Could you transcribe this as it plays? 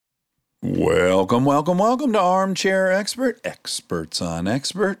Welcome to Armchair Expert, Experts on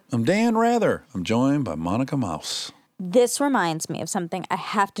Expert. I'm Dan Rather. I'm joined by Monica Mouse. This reminds me of something I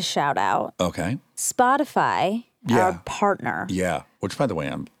have to shout out. Okay. Spotify, our partner. Yeah, which, by the way,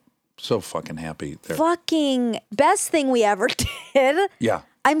 I'm so fucking happy. Fucking best thing we ever did. Yeah.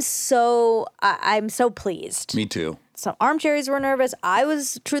 I'm so pleased. Me too. So armchairs were nervous. I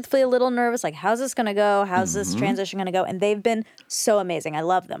was truthfully a little nervous. Like, how's this going to go? How's this transition going to go? And they've been so amazing. I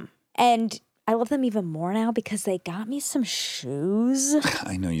love them. And I love them even more now because they got me some shoes.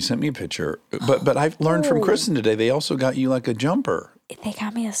 I know, you sent me a picture. But I've learned from Kristen today, they also got you like a jumper. They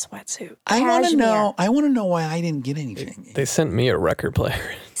got me a sweatsuit. I want to know why I didn't get anything. They sent me a record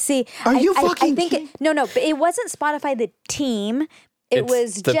player. See, Are you fucking I think no, but it wasn't Spotify the team. It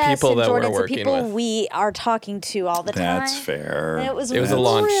was the Jess people and that Jordan, we're the working people with. we are talking to all the time. That's fair. And it was a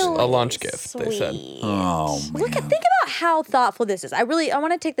launch gift, sweet. they said. Oh, man. Think about how thoughtful this is. I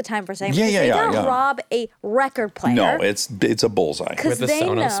want to take the time for a second. Yeah. They got Rob a record player. No, it's a bullseye. With a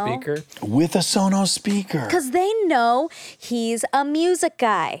Sonos speaker. With a Sonos speaker. Because they know he's a music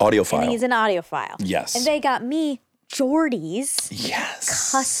guy. Audiophile. And he's an audiophile. Yes. And they got me Jordy's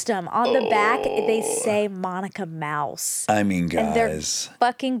custom. On the back, they say Monica Mouse. I mean, guys. And they're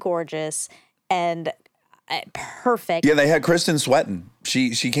fucking gorgeous and perfect. Yeah, they had Kristen sweating.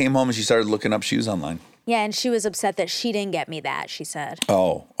 She came home and she started looking up shoes online. Yeah, and she was upset that she didn't get me that, she said.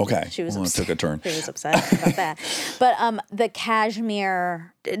 Oh, okay. She was upset. It took a turn. She was upset about that. But the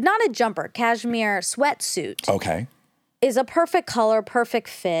cashmere, not a jumper, cashmere sweatsuit. Okay. Is a perfect color, perfect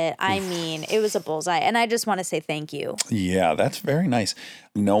fit. I mean, it was a bullseye. And I just want to say thank you. Yeah, that's very nice.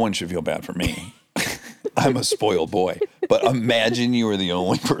 No one should feel bad for me. I'm a spoiled boy. But imagine you were the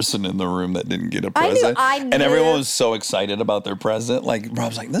only person in the room that didn't get a present. I knew. And everyone was so excited about their present. Like,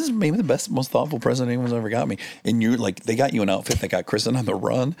 Rob's like, this is maybe the best, most thoughtful present anyone's ever got me. And you're like, they got you an outfit that got Kristen on the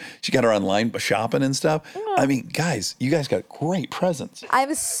run. She got her online shopping and stuff. I mean, guys, you guys got great presents.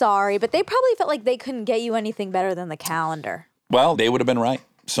 I'm sorry, but they probably felt like they couldn't get you anything better than the calendar. Well, they would have been right.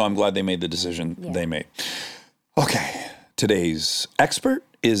 So I'm glad they made the decision they made. Okay, today's expert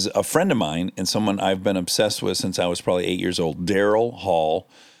is a friend of mine and someone I've been obsessed with since I was probably 8 years old, Daryl Hall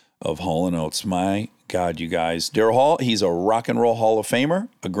of Hall & Oates. My God, you guys. Daryl Hall, he's a Rock and Roll Hall of Famer,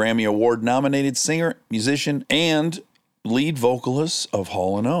 a Grammy Award-nominated singer, musician, and lead vocalist of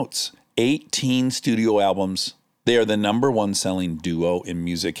Hall & Oates. 18 studio albums. They are the #1 selling duo in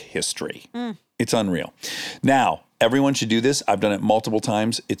music history. It's unreal. Now, everyone should do this. I've done it multiple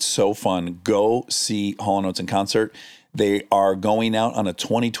times. It's so fun. Go see Hall & Oates in concert. They are going out on a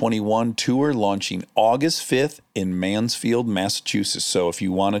 2021 tour launching August 5th in Mansfield, Massachusetts. So if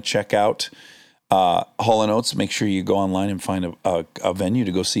you want to check out Hall & Oates, make sure you go online and find a venue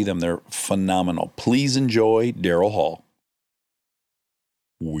to go see them. They're phenomenal. Please enjoy Daryl Hall.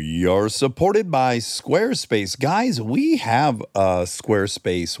 We are supported by Squarespace. Guys, we have a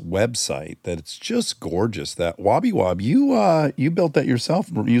Squarespace website that it's just gorgeous. That Wobby Wob, you built that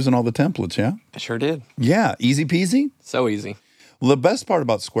yourself using all the templates, yeah? I sure did. Yeah, easy peasy? So easy. Well, the best part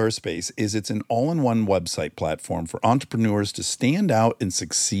about Squarespace is it's an all-in-one website platform for entrepreneurs to stand out and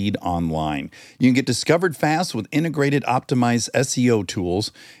succeed online. You can get discovered fast with integrated, optimized SEO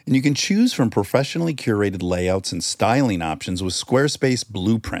tools, and you can choose from professionally curated layouts and styling options with Squarespace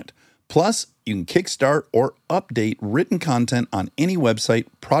Blueprint. Plus, you can kickstart or update written content on any website,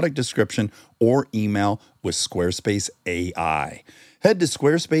 product description, or email with Squarespace AI. Head to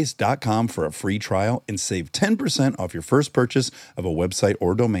squarespace.com for a free trial and save 10% off your first purchase of a website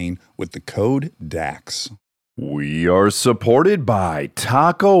or domain with the code DAX. We are supported by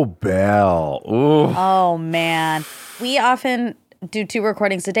Taco Bell. Ooh. Oh, man. We often do 2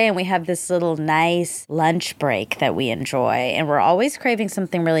 recordings a day, and we have this little nice lunch break that we enjoy, and we're always craving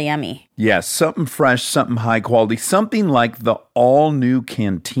something really yummy. Yes, something fresh, something high quality, something like the all-new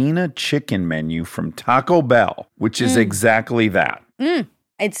Cantina chicken menu from Taco Bell, which is exactly that.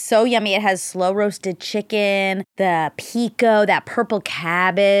 It's so yummy. It has slow roasted chicken, the pico, that purple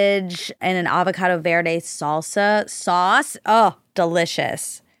cabbage, and an avocado verde salsa sauce. Oh,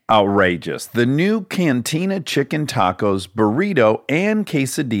 delicious. Outrageous. The new Cantina chicken tacos, burrito, and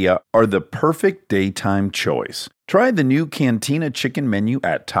quesadilla are the perfect daytime choice. Try the new Cantina chicken menu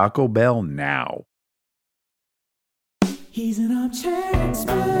at Taco Bell now. He's an armchair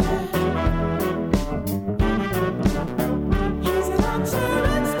expert. He's an armchair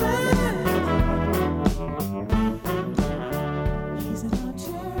expert. He's an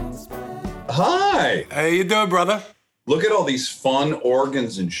armchair expert. Hi. How you doing, brother? Look at all these fun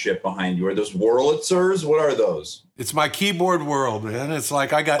organs and shit behind you. Are those Wurlitzers? What are those? It's my keyboard world, man. It's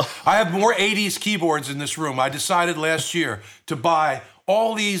like I have more 80s keyboards in this room. I decided last year to buy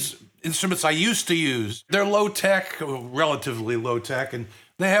all these instruments I used to use. They're low tech, relatively low tech, and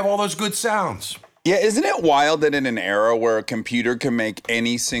they have all those good sounds. Yeah, isn't it wild that in an era where a computer can make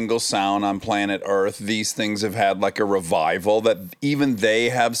any single sound on planet Earth, these things have had like a revival, that even they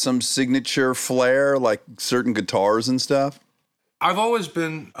have some signature flair, like certain guitars and stuff? I've always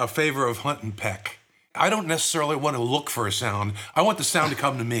been a favor of hunt and peck. I don't necessarily want to look for a sound. I want the sound to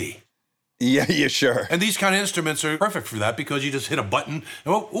come to me. Yeah, sure. And these kind of instruments are perfect for that because you just hit a button and,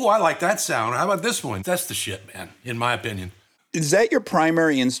 oh, I like that sound. How about this one? That's the shit, man, in my opinion. Is that your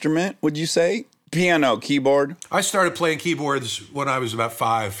primary instrument, would you say? Piano, keyboard? I started playing keyboards when I was about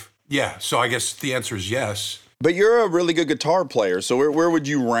 5. Yeah, so I guess the answer is yes. But you're a really good guitar player, so where would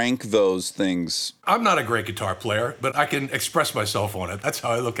you rank those things? I'm not a great guitar player, but I can express myself on it. That's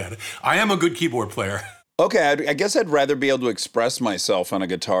how I look at it. I am a good keyboard player. Okay, I guess I'd rather be able to express myself on a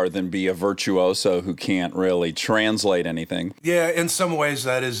guitar than be a virtuoso who can't really translate anything. Yeah, in some ways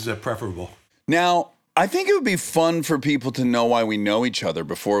that is preferable. Now, I think it would be fun for people to know why we know each other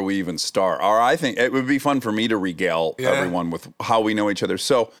before we even start. Or I think it would be fun for me to regale everyone with how we know each other.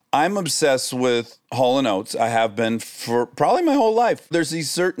 So I'm obsessed with Hall & Oates. I have been for probably my whole life. There's these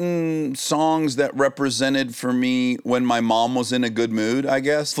certain songs that represented for me when my mom was in a good mood, I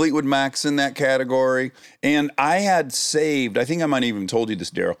guess. Fleetwood Mac's in that category. And I had saved, I think I might have even told you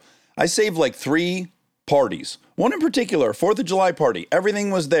this, Daryl. I saved like 3 parties. One in particular, 4th of July party. Everything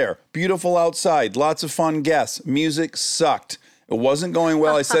was there. Beautiful outside. Lots of fun guests. Music sucked. It wasn't going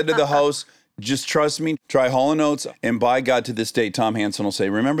well. I said to the host, just trust me, try Hall & Oates. And by God, to this day, Tom Hansen will say,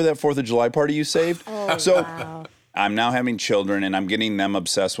 remember that 4th of July party you saved? Wow. I'm now having children and I'm getting them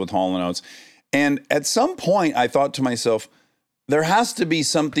obsessed with Hall & Oates. And at some point, I thought to myself, there has to be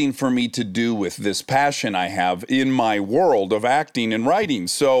something for me to do with this passion I have in my world of acting and writing.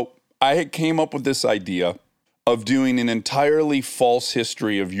 So I came up with this idea of doing an entirely false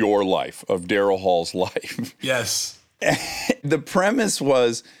history of your life, of Daryl Hall's life. Yes. The premise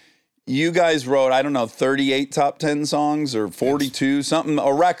was you guys wrote, 38 top 10 songs or 42, something,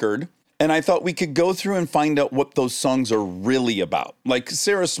 a record. And I thought we could go through and find out what those songs are really about. Like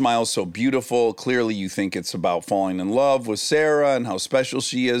Sarah Smile's so beautiful. Clearly you think it's about falling in love with Sarah and how special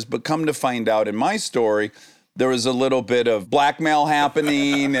she is. But come to find out in my story, there was a little bit of blackmail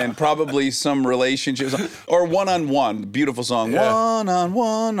happening and probably some relationships. Or One-on-One, beautiful song. Yeah.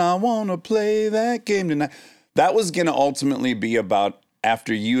 One-on-one, I want to play that game tonight. That was going to ultimately be about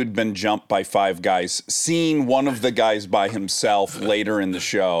after you had been jumped by 5 guys, seeing one of the guys by himself later in the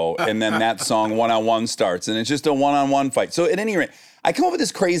show. And then that song, One-on-One, starts. And it's just a one-on-one fight. So at any rate, I come up with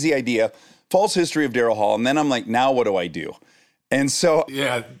this crazy idea, false history of Daryl Hall. And then I'm like, now what do I do? And so...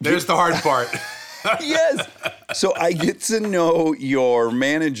 Yeah, there's the hard part. Yes. So I get to know your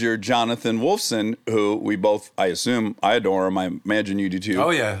manager, Jonathan Wolfson, who we both, I assume, I adore him. I imagine you do too.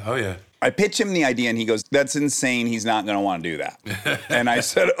 Oh, yeah. I pitch him the idea and he goes, that's insane. He's not going to want to do that. And I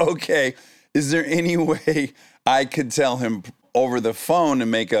said, okay, is there any way I could tell him over the phone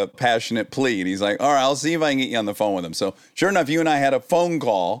and make a passionate plea? And he's like, all right, I'll see if I can get you on the phone with him. So sure enough, you and I had a phone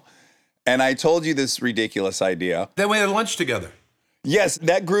call and I told you this ridiculous idea. Then we had lunch together. Yes,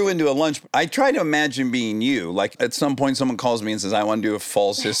 that grew into a lunch. I try to imagine being you. Like at some point someone calls me and says, I want to do a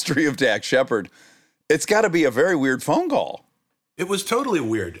false history of Dak Shepard. It's got to be a very weird phone call. It was totally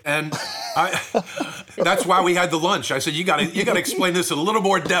weird. And that's why we had the lunch. I said, you gotta explain this in a little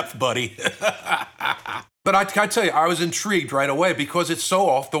more depth, buddy. But I tell you, I was intrigued right away because it's so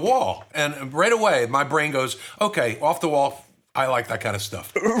off the wall. And right away, my brain goes, okay, off the wall, I like that kind of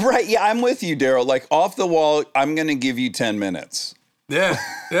stuff. Right, yeah, I'm with you, Daryl. Like off the wall, I'm going to give you 10 minutes. Yeah.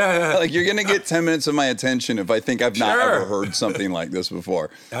 Like you're going to get 10 minutes of my attention if I think I've not ever heard something like this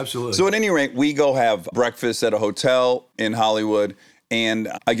before. Absolutely. So at any rate, we go have breakfast at a hotel in Hollywood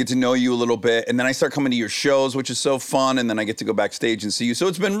and I get to know you a little bit. And then I start coming to your shows, which is so fun. And then I get to go backstage and see you. So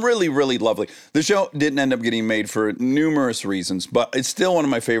it's been really, really lovely. The show didn't end up getting made for numerous reasons, but it's still one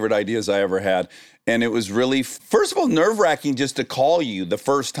of my favorite ideas I ever had. And it was really, first of all, nerve-wracking just to call you the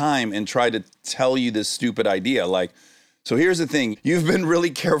first time and try to tell you this stupid idea. Like, so here's the thing. You've been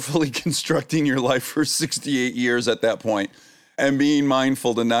really carefully constructing your life for 68 years at that point and being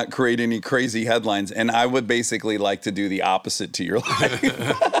mindful to not create any crazy headlines. And I would basically like to do the opposite to your life.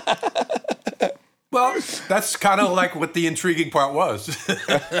 Well, that's kind of like what the intriguing part was.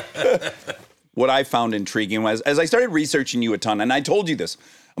 What I found intriguing was, as I started researching you a ton, and I told you this,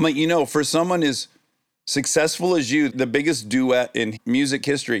 I'm like, for someone as successful as you, the biggest duet in music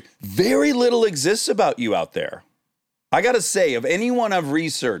history, very little exists about you out there. I got to say, of anyone I've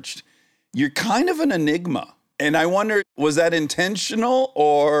researched, you're kind of an enigma. And I wonder, was that intentional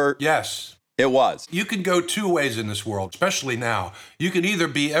or? Yes. It was. You can go two ways in this world, especially now. You can either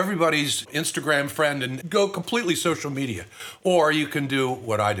be everybody's Instagram friend and go completely social media, or you can do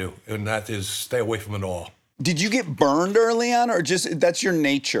what I do, and that is stay away from it all. Did you get burned early on, or just that's your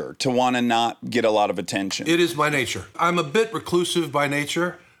nature to want to not get a lot of attention? It is my nature. I'm a bit reclusive by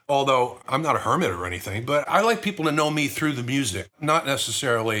nature, although I'm not a hermit or anything, but I like people to know me through the music, not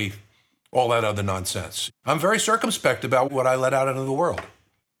necessarily all that other nonsense. I'm very circumspect about what I let out into the world.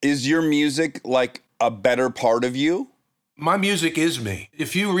 Is your music like a better part of you? My music is me.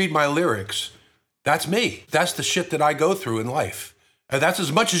 If you read my lyrics, that's me. That's the shit that I go through in life. And that's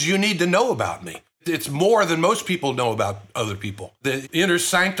as much as you need to know about me. It's more than most people know about other people. The inner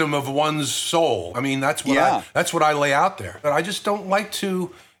sanctum of one's soul. I mean, that's what I lay out there. But I just don't like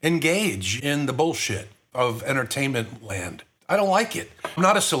to engage in the bullshit of entertainment land. I don't like it. I'm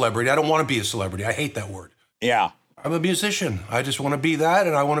not a celebrity. I don't want to be a celebrity. I hate that word. Yeah. I'm a musician. I just want to be that,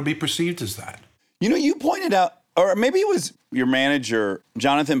 and I want to be perceived as that. You know, you pointed out, or maybe it was your manager,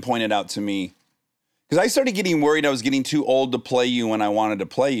 Jonathan, pointed out to me, because I started getting worried I was getting too old to play you when I wanted to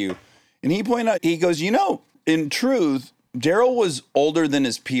play you. And he pointed out, he goes, you know, in truth, Daryl was older than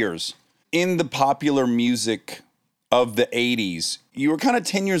his peers in the popular music of the 80s. You were kind of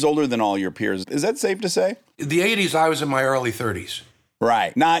 10 years older than all your peers. Is that safe to say? The 80s, I was in my early 30s.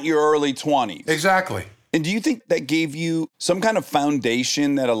 Right. Not your early 20s. Exactly. And do you think that gave you some kind of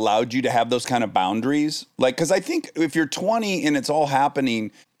foundation that allowed you to have those kind of boundaries? Like, because I think if you're 20 and it's all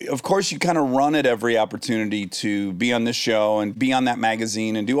happening, of course you kind of run at every opportunity to be on this show and be on that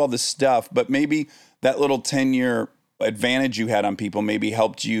magazine and do all this stuff. But maybe that little 10-year advantage you had on people maybe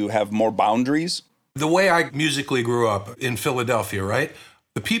helped you have more boundaries. The way I musically grew up in Philadelphia, right?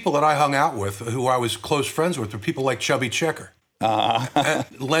 The people that I hung out with, who I was close friends with, were people like Chubby Checker.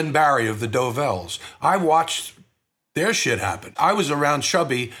 Len Barry of the Dovells. I watched their shit happen. I was around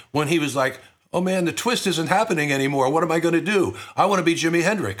Chubby when he was like, oh man, the twist isn't happening anymore. What am I going to do? I want to be Jimi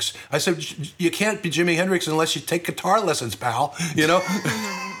Hendrix. I said, you can't be Jimi Hendrix unless you take guitar lessons, pal. You know?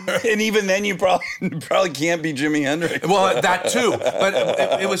 And even then you probably can't be Jimi Hendrix. Well, that too.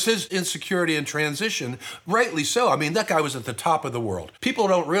 But it was his insecurity and transition, rightly so. I mean, that guy was at the top of the world. People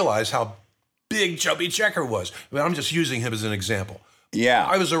don't realize how big Chubby Checker was. I mean, I'm just using him as an example. Yeah.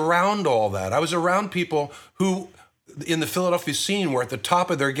 I was around all that. I was around people who in the Philadelphia scene were at the top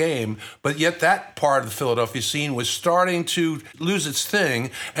of their game, but yet that part of the Philadelphia scene was starting to lose its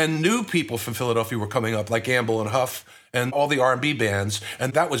thing, and new people from Philadelphia were coming up, like Gamble and Huff and all the R&B bands,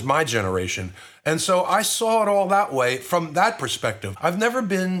 and that was my generation. And so I saw it all that way from that perspective. I've never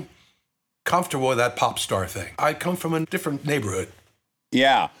been comfortable with that pop star thing. I come from a different neighborhood.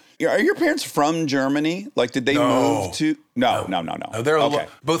 Yeah. Are your parents from Germany? Like, did they move to? No. They're okay.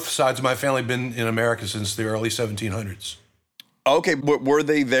 Both sides of my family have been in America since the early 1700s. Okay, but were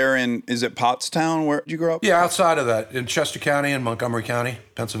they there in, is it Pottstown? Where did you grow up? Yeah, outside of that, in Chester County and Montgomery County,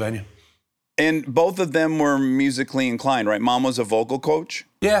 Pennsylvania. And both of them were musically inclined, right? Mom was a vocal coach?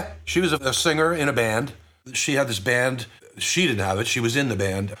 Yeah, she was a singer in a band. She had this band. She didn't have it. She was in the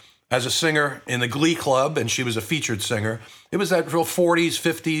band as a singer in the Glee Club, and she was a featured singer. It was that real 40s,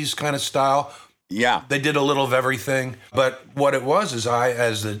 50s kind of style. Yeah. They did a little of everything. But what it was is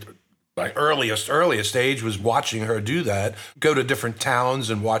my earliest age was watching her do that, go to different towns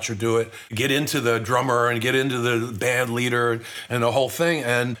and watch her do it, get into the drummer and get into the band leader and the whole thing.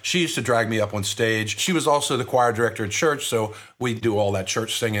 And she used to drag me up on stage. She was also the choir director at church, so we do all that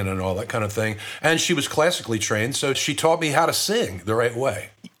church singing and all that kind of thing. And she was classically trained, so she taught me how to sing the right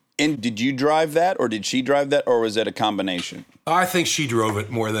way. And did you drive that, or did she drive that, or was it a combination? I think she drove it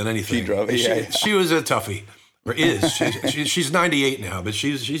more than anything. She drove it, yeah. She was a toughie. Or is. She's 98 now, but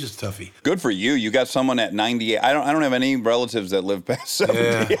she's just a toughie. Good for you. You got someone at 98. I don't have any relatives that live past 70.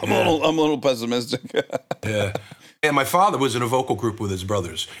 Yeah, I'm a little pessimistic. Yeah. And my father was in a vocal group with his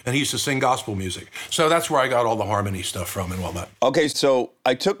brothers, and he used to sing gospel music. So that's where I got all the harmony stuff from and whatnot. Okay, so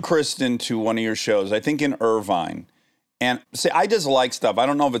I took Kristen to one of your shows, I think in Irvine. And see, I just like stuff. I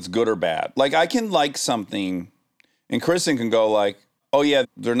don't know if it's good or bad. Like, I can like something, and Kristen can go like, oh, yeah,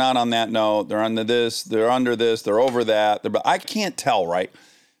 they're not on that note. They're under this. They're under this. They're over that. I can't tell, right?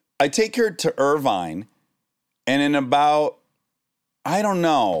 I take her to Irvine, and in about, I don't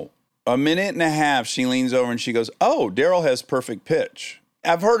know, a minute and a half, she leans over and she goes, oh, Daryl has perfect pitch.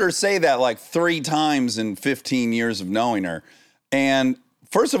 I've heard her say that like 3 times in 15 years of knowing her. And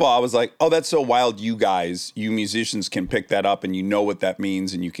first of all, I was like, oh, that's so wild. You musicians can pick that up and you know what that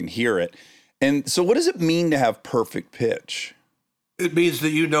means and you can hear it. And so what does it mean to have perfect pitch? It means that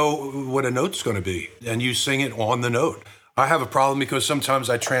you know what a note's going to be, and you sing it on the note. I have a problem because sometimes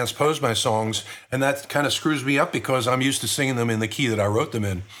I transpose my songs, and that kind of screws me up because I'm used to singing them in the key that I wrote them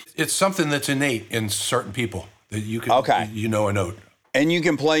in. It's something that's innate in certain people that you can, you know a note. And you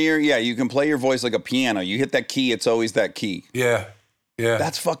can play your voice like a piano. You hit that key, it's always that key. Yeah. Yeah.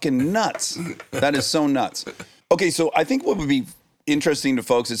 That's fucking nuts. That is so nuts. Okay, so I think what would be interesting to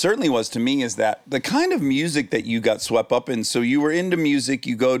folks, it certainly was to me, is that the kind of music that you got swept up in. So you were into music,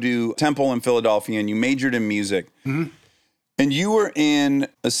 you go to Temple in Philadelphia, and you majored in music. Mm-hmm. And you were in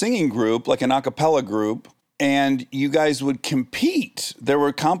a singing group, like an a cappella group, and you guys would compete. There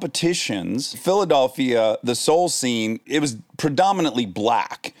were competitions. Philadelphia, the soul scene, it was predominantly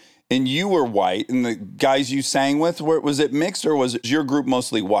black. And you were white, and the guys you sang with, was it mixed, or was your group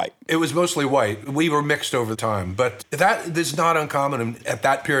mostly white? It was mostly white. We were mixed over time, but that is not uncommon at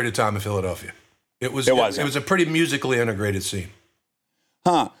that period of time in Philadelphia. It was a pretty musically integrated scene.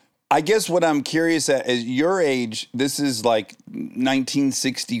 Huh. I guess what I'm curious at is your age, this is like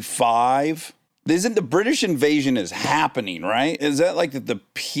 1965. Isn't the British invasion is happening, right? Is that like the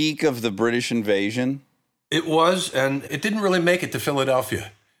peak of the British invasion? It was, and it didn't really make it to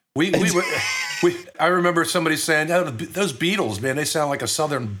Philadelphia. I remember somebody saying, oh, those Beatles, man, they sound like a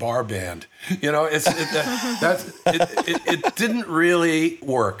Southern bar band. You know, it didn't really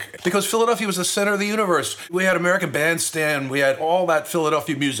work because Philadelphia was the center of the universe. We had American Bandstand. We had all that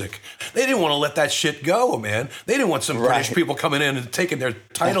Philadelphia music. They didn't want to let that shit go, man. They didn't want some British people coming in and taking their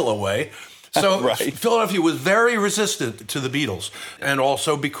title away. So Philadelphia was very resistant to the Beatles. And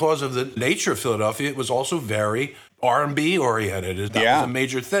also because of the nature of Philadelphia, it was also very R&B oriented. That was a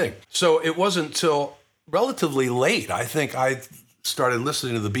major thing. So it wasn't until relatively late, I think, I started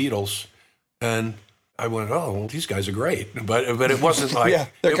listening to the Beatles, and I went, oh, well, these guys are great. But it wasn't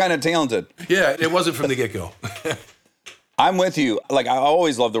like... they're kind of talented. Yeah, it wasn't from the get-go. I'm with you. Like, I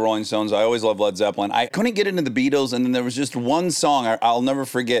always loved the Rolling Stones. I always loved Led Zeppelin. I couldn't get into the Beatles, and then there was just one song I'll never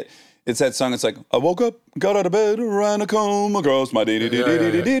forget. It's that song. It's like, I woke up, got out of bed, ran a comb across my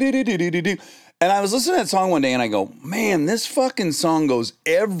dee-dee-dee-dee-dee-dee-dee-dee-dee-dee. And I was listening to that song one day, and I go, man, this fucking song goes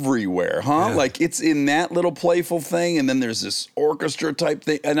everywhere, huh? Yeah. Like, it's in that little playful thing, and then there's this orchestra type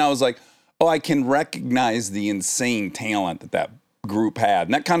thing. And I was like, oh, I can recognize the insane talent that group had.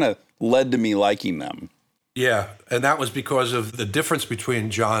 And that kind of led to me liking them. Yeah, and that was because of the difference between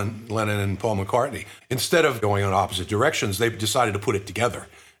John Lennon and Paul McCartney. Instead of going in opposite directions, they decided to put it together.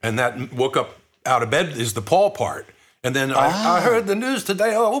 And that woke up out of bed is the Paul part. And then I heard the news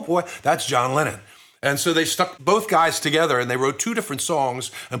today. Oh, boy, that's John Lennon. And so they stuck both guys together, and they wrote two different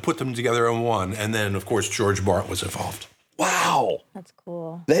songs and put them together in one. And then, of course, George Martin was involved. Wow. That's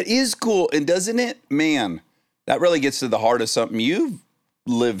cool. That is cool. And doesn't it, man, that really gets to the heart of something you've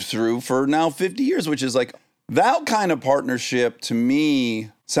lived through for now 50 years, which is like that kind of partnership to me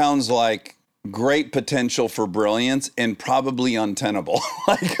sounds like great potential for brilliance and probably untenable.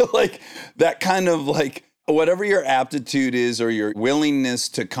 like that kind of like, whatever your aptitude is or your willingness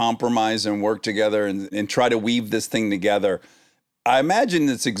to compromise and work together and try to weave this thing together, I imagine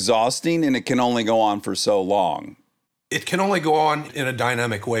it's exhausting and it can only go on for so long. It can only go on in a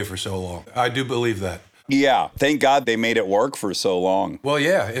dynamic way for so long. I do believe that. Yeah. Thank God they made it work for so long. Well,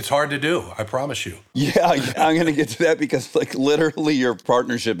 yeah, it's hard to do. I promise you. Yeah, I'm going to get to that because like literally your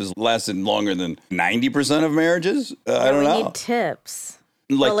partnership has lasted longer than 90% of marriages. I don't know. We need tips.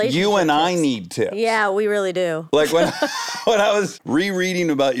 Like you and I need tips. Yeah, we really do. Like when I was rereading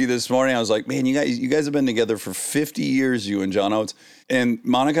about you this morning, I was like, man, you guys have been together for 50 years, you and John Oates. And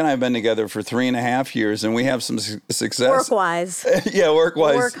Monica and I have been together for 3.5 years, and we have some success. Work-wise. Yeah,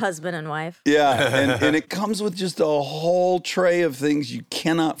 work-wise. Work husband and wife. Yeah, and it comes with just a whole tray of things you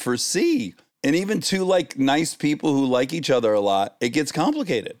cannot foresee. And even two like nice people who like each other a lot, it gets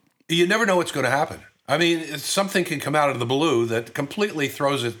complicated. You never know what's going to happen. I mean, something can come out of the blue that completely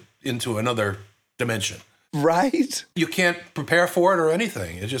throws it into another dimension. Right? You can't prepare for it or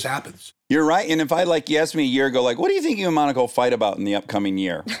anything. It just happens. You're right. And if you asked me a year ago, like, what do you think you and Monica will fight about in the upcoming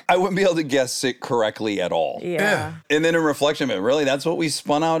year? I wouldn't be able to guess it correctly at all. Yeah. And then in reflection of it, really, that's what we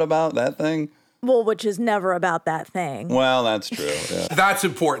spun out about, that thing? Well, which is never about that thing. Well, that's true. Yeah. That's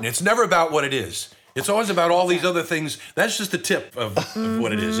important. It's never about what it is. It's always about all these other things. That's just the tip of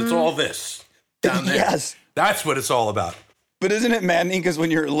what it is. It's all this down there. Yes. That's what it's all about. But isn't it maddening? Because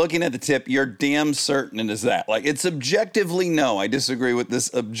when you're looking at the tip, you're damn certain it is that. Like, it's objectively, no, I disagree with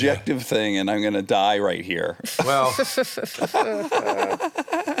this objective thing, and I'm going to die right here. Well. So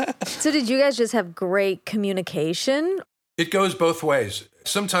did you guys just have great communication? It goes both ways.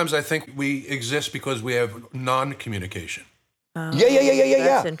 Sometimes I think we exist because we have non-communication. Yeah.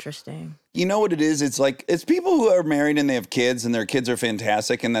 That's interesting. You know what it is? It's like, it's people who are married and they have kids and their kids are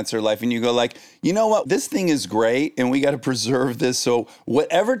fantastic and that's their life. And you go like, you know what? This thing is great and we got to preserve this. So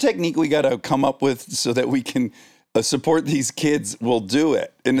whatever technique we got to come up with so that we can support these kids, we'll do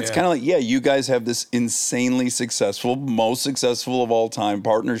it. And it's kind of like, you guys have this insanely successful, most successful of all time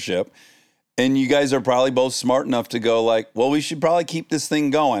partnership. And you guys are probably both smart enough to go like, well, we should probably keep this thing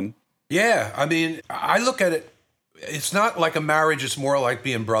going. Yeah. I mean, I look at it, it's not like a marriage. It's more like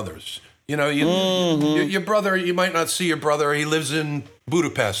being brothers. You know, your brother, you might not see your brother. He lives in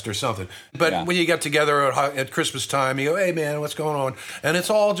Budapest or something. But when you get together at Christmas time, you go, hey, man, what's going on? And it's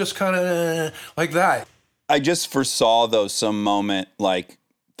all just kind of like that. I just foresaw, though, some moment like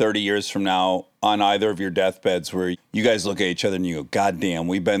 30 years from now on either of your deathbeds where you guys look at each other and you go, God damn,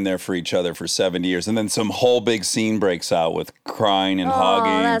 we've been there for each other for 70 years. And then some whole big scene breaks out with crying and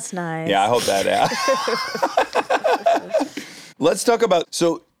hugging. Oh, that's nice. Yeah, I hope that. Let's talk about,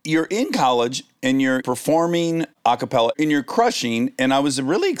 so you're in college and you're performing a cappella and you're crushing. And I was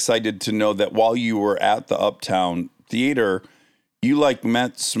really excited to know that while you were at the Uptown Theater, you like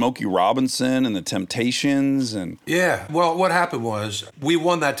met Smokey Robinson and the Temptations and... Yeah. Well, what happened was we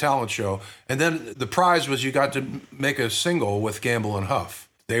won that talent show. And then the prize was you got to make a single with Gamble and Huff.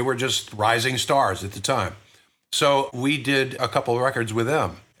 They were just rising stars at the time. So we did a couple of records with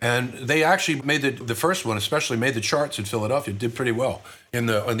them. And they actually made the first one, especially made the charts in Philadelphia, did pretty well in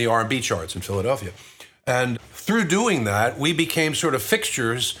the R&B charts in Philadelphia. And through doing that, we became sort of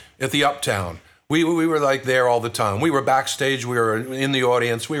fixtures at the Uptown. We were like there all the time. We were backstage, we were in the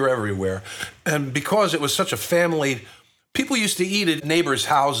audience, we were everywhere. And because it was such a family, people used to eat at neighbors'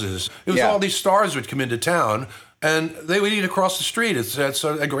 houses. It was all these stars would come into town. And they would eat across the street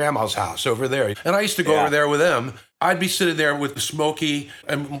at grandma's house over there. And I used to go over there with them. I'd be sitting there with Smokey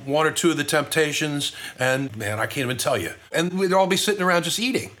and one or two of the Temptations. And man, I can't even tell you. And we'd all be sitting around just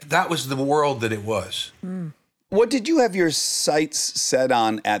eating. That was the world that it was. Mm. What did you have your sights set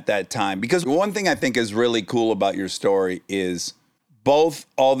on at that time? Because one thing I think is really cool about your story is both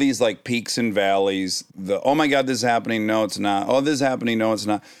all these like peaks and valleys. The, oh my God, this is happening. No, it's not. Oh, this is happening. No, it's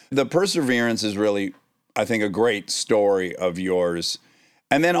not. The perseverance is really, I think, a great story of yours.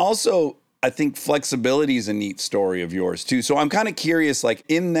 And then also, I think flexibility is a neat story of yours too. So I'm kind of curious, like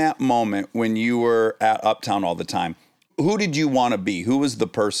in that moment when you were at Uptown all the time, who did you want to be? Who was the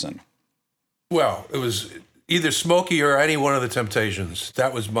person? Well, it was either Smokey or any one of the Temptations.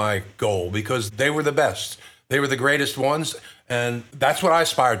 That was my goal because they were the best. They were the greatest ones. And that's what I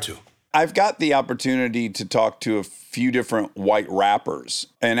aspired to. I've got the opportunity to talk to a few different white rappers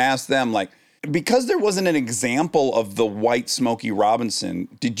and ask them like, because there wasn't an example of the white Smokey Robinson,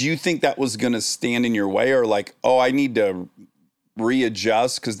 did you think that was going to stand in your way or like, oh, I need to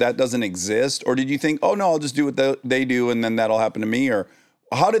readjust because that doesn't exist? Or did you think, oh, no, I'll just do what they do and then that'll happen to me? Or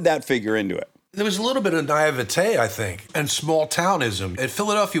how did that figure into it? There was a little bit of naivete, I think, and small townism. And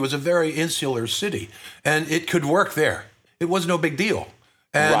Philadelphia was a very insular city, and it could work there. It was no big deal.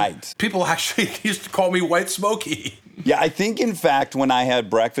 And people actually used to call me White Smokey. Yeah, I think, in fact, when I had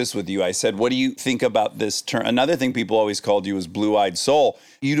breakfast with you, I said, what do you think about this term? Another thing people always called you was Blue-Eyed Soul.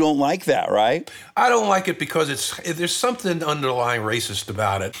 You don't like that, right? I don't like it because there's something underlying racist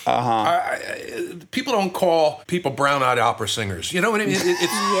about it. People don't call people brown-eyed opera singers. You know what I mean?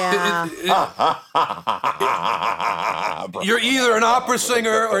 You're either an opera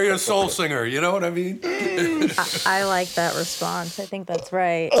singer or you're a soul singer. You know what I mean? I like that response. I think that's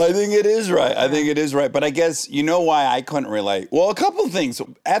right. I think it is right. I think it is right. But I guess, you know why I couldn't relate? Well, a couple of things.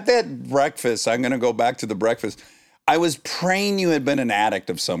 At that breakfast, I'm going to go back to the breakfast. I was praying you had been an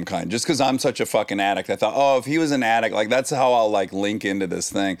addict of some kind, just because I'm such a fucking addict. I thought, oh, if he was an addict, like that's how I'll like link into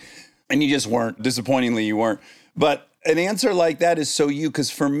this thing. And you just weren't. Disappointingly, you weren't. But an answer like that is so you,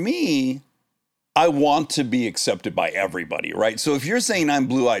 because for me, I want to be accepted by everybody, right? So if you're saying I'm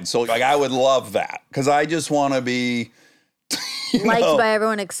blue-eyed soul, like I would love that, because I just want to be liked by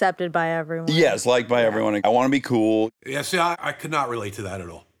everyone, accepted by everyone. Yes, liked by everyone. I want to be cool. Yeah, see, I could not relate to that at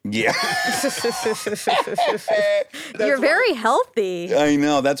all. Yeah. You're very healthy. I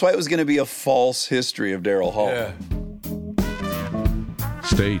know. That's why it was going to be a false history of Daryl Hall. Yeah.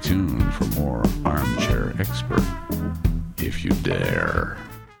 Stay tuned for more Armchair Expert, if you dare.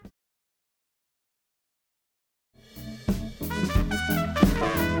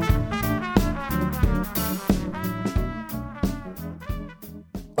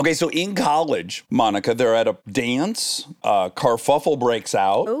 Okay, so in college, Monica, they're at a dance. Carfuffle breaks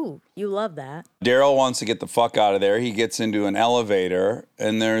out. Oh, you love that. Daryl wants to get the fuck out of there. He gets into an elevator,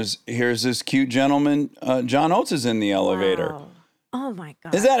 and here's this cute gentleman. John Oates is in the elevator. Wow. Oh, my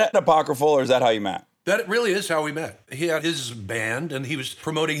God. Is that apocryphal, or is that how you met? That really is how we met. He had his band, and he was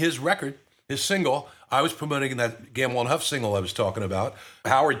promoting his record, his single. I was promoting that Gamble and Huff single I was talking about.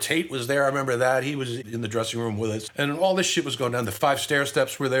 Howard Tate was there. I remember that. He was in the dressing room with us. And all this shit was going down. The 5 stair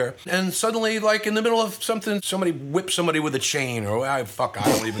steps were there. And suddenly, like in the middle of something, somebody whipped somebody with a chain, or I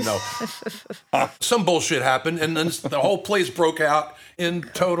don't even know. Some bullshit happened, and then the whole place broke out in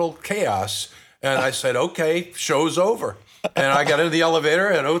total chaos. And I said, okay, show's over. And I got in the elevator,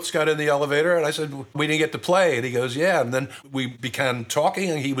 and Oates got in the elevator, and I said, we didn't get to play. And he goes, yeah. And then we began talking,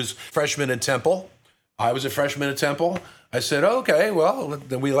 and he was freshman at Temple. I was a freshman at Temple. I said, okay, well,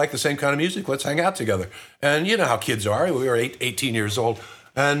 then we like the same kind of music. Let's hang out together. And you know how kids are. We were 18 years old,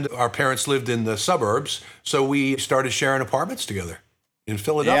 and our parents lived in the suburbs, so we started sharing apartments together in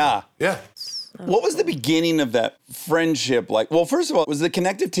Philadelphia. Yeah. What was the beginning of that friendship like? Well, first of all, was the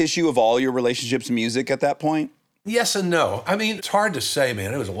connective tissue of all your relationships music at that point? Yes and no. I mean, it's hard to say,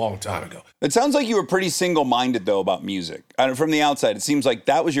 man. It was a long time ago. It sounds like you were pretty single-minded, though, about music. From the outside, it seems like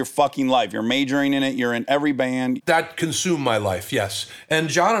that was your fucking life. You're majoring in it. You're in every band. That consumed my life, yes. And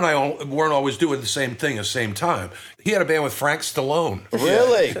John and I weren't always doing the same thing at the same time. He had a band with Frank Stallone.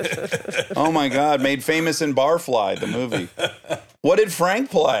 Really? Oh, my God. Made famous in Barfly, the movie. What did Frank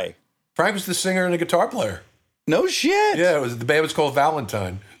play? Frank was the singer and the guitar player. No shit. Yeah, the band was called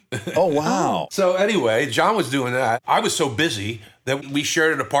Valentine. Oh, wow. So anyway, John was doing that. I was so busy that we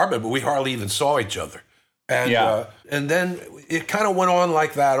shared an apartment, but we hardly even saw each other. And, and then it kind of went on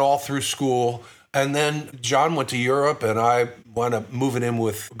like that all through school. And then John went to Europe, and I wound up moving in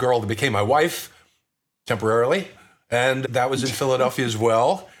with a girl that became my wife temporarily. And that was in Philadelphia as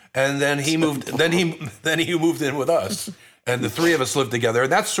well. And then he moved. Then he moved in with us, and the three of us lived together.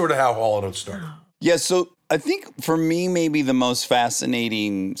 And that's sort of how Hall & Oates started. Yeah, so I think for me, maybe the most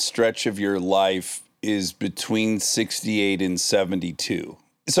fascinating stretch of your life is between 68 and 72.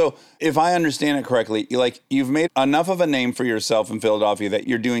 So if I understand it correctly, you've made enough of a name for yourself in Philadelphia that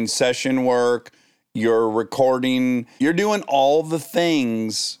you're doing session work, you're recording, you're doing all the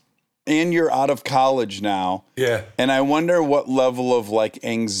things, and you're out of college now. Yeah. And I wonder what level of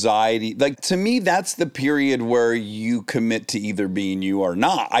anxiety, to me, that's the period where you commit to either being you or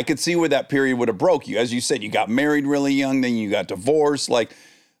not. I could see where that period would have broke you. As you said, you got married really young, then you got divorced.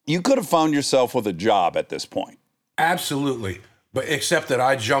 You could have found yourself with a job at this point. Absolutely. But except that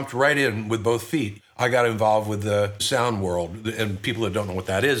I jumped right in with both feet. I got involved with the sound world, and people that don't know what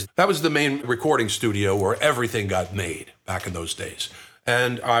that is, that was the main recording studio where everything got made back in those days.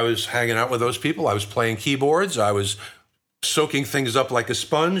 And I was hanging out with those people. I was playing keyboards. I was soaking things up like a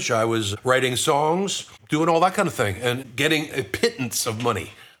sponge. I was writing songs, doing all that kind of thing, and getting a pittance of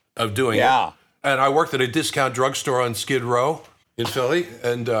money of doing it. And I worked at a discount drugstore on Skid Row in Philly.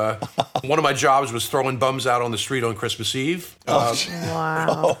 And one of my jobs was throwing bums out on the street on Christmas Eve.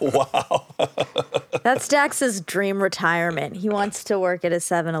 Wow. Oh, wow. That's Dax's dream retirement. He wants to work at a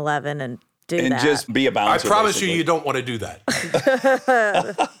 7-Eleven and just be a bouncer. I promise basically. you don't want to do that.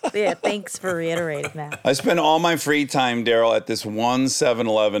 Yeah, thanks for reiterating that. I spend all my free time, Daryl, at this one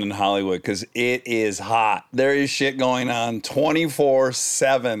 7-Eleven in Hollywood because it is hot. There is shit going on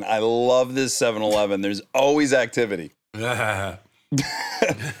 24/7. I love this 7-Eleven. There's always activity. But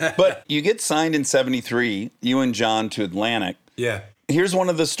you get signed in 73, you and John, to Atlantic. Yeah. Here's one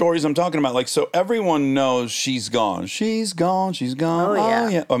of the stories I'm talking about. So everyone knows She's Gone. She's gone, she's gone. Oh,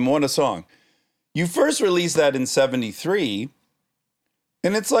 yeah. What a song. You first released that in 73,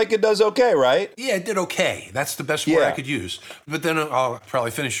 and it's it does okay, right? Yeah, it did okay. That's the best word I could use. But then I'll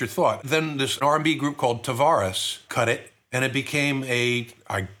probably finish your thought. Then this R&B group called Tavares cut it, and it became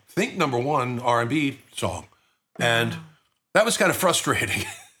I think, #1 R&B song. And that was kind of frustrating.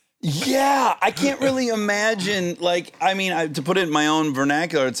 Yeah, I can't really imagine, to put it in my own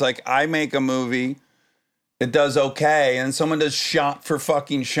vernacular, it's I make a movie, it does okay, and someone does shot for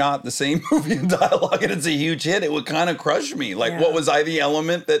fucking shot the same movie and dialogue, and it's a huge hit. It would kind of crush me. What was I the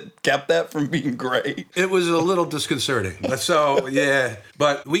element that kept that from being great? It was a little disconcerting. So, yeah.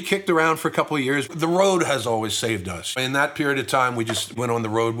 But we kicked around for a couple of years. The road has always saved us. In that period of time, we just went on the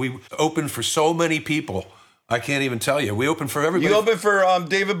road. We opened for so many people. I can't even tell you. We opened for everybody. You opened for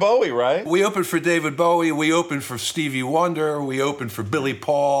David Bowie, right? We opened for David Bowie. We opened for Stevie Wonder. We opened for Billy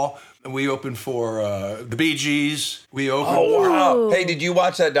Paul. We opened for the Bee Gees. We opened. Oh, wow. Hey, did you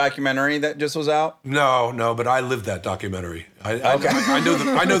watch that documentary that just was out? No, but I lived that documentary. I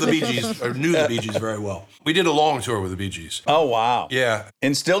know the Bee Gees, or knew the Bee Gees very well. We did a long tour with the Bee Gees. Oh, wow. Yeah.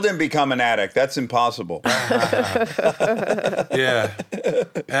 And still didn't become an addict. That's impossible. Yeah.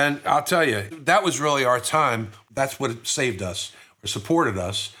 And I'll tell you, that was really our time. That's what saved us, or supported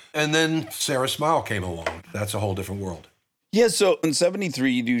us. And then Sarah Smile came along. That's a whole different world. Yeah, so in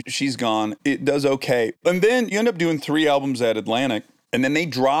 73, you do She's Gone. It does okay. And then you end up doing 3 albums at Atlantic, and then they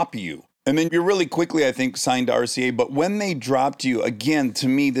drop you. And then you're really quickly, I think, signed to RCA. But when they dropped you, again, to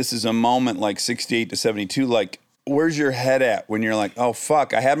me, this is a moment like 68 to 72, like, where's your head at when you're like, oh,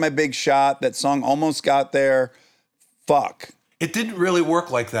 fuck, I had my big shot. That song almost got there. Fuck. It didn't really work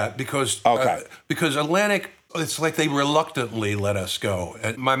like that because Atlantic, it's like they reluctantly let us go.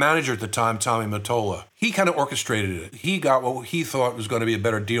 And my manager at the time, Tommy Mottola, he kind of orchestrated it. He got what he thought was going to be a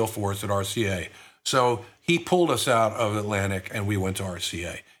better deal for us at RCA. So he pulled us out of Atlantic and we went to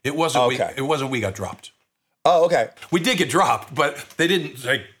RCA. It wasn't we got dropped. Oh, okay. We did get dropped, but they didn't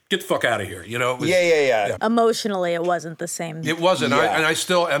say, get the fuck out of here. You know? It was, Yeah. Emotionally, it wasn't the same. It wasn't. Yeah.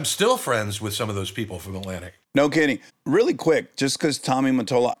 I'm still friends with some of those people from Atlantic. No kidding. Really quick, just because Tommy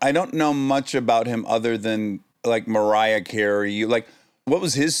Mottola, I don't know much about him other than like Mariah Carey. Like, what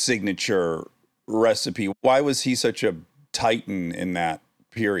was his signature recipe? Why was he such a titan in that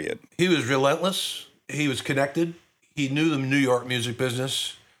period? He was relentless. He was connected. He knew the New York music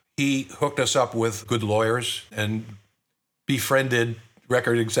business. He hooked us up with good lawyers and befriended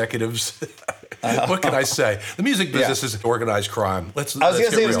record executives. What can I say? The music business is organized crime. I was going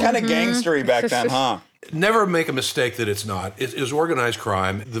to say it was kind of gangstery back then, huh? Never make a mistake that it's not. It is organized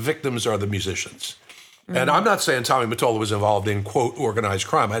crime. The victims are the musicians. And I'm not saying Tommy Mottola was involved in, quote, organized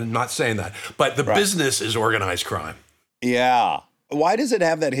crime. I'm not saying that. But the business is organized crime. Yeah. Why does it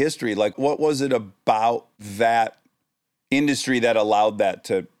have that history? Like, what was it about that industry that allowed that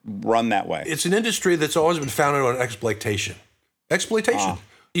to run that way? It's an industry that's always been founded on exploitation. Exploitation.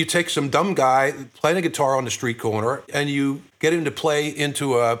 You take some dumb guy playing a guitar on the street corner and you get him to play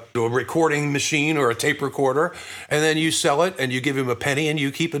into a recording machine or a tape recorder, and then you sell it and you give him a penny and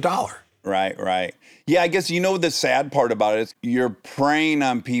you keep $1. Right. Yeah, I guess the sad part about it is you're preying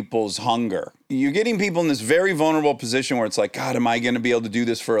on people's hunger. You're getting people in this very vulnerable position where it's like, God, am I going to be able to do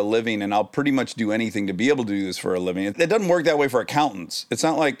this for a living? And I'll pretty much do anything to be able to do this for a living. It doesn't work that way for accountants. It's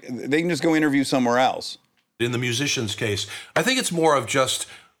not like they can just go interview somewhere else. In the musician's case, I think it's more of just,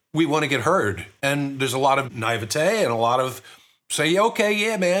 we want to get heard. And there's a lot of naivete and a lot of say, okay,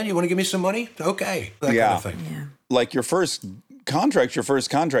 yeah, man, you want to give me some money? Okay. That kind of thing. Yeah. Like your first contract,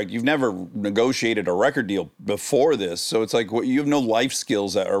 you've never negotiated a record deal before this. So it's like you have no life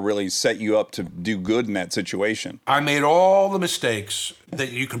skills that are really set you up to do good in that situation. I made all the mistakes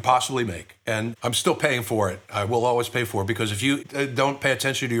that you can possibly make. And I'm still paying for it. I will always pay for it because if you don't pay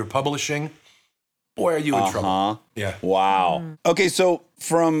attention to your publishing, boy, are you in trouble. Yeah. Wow. Okay, so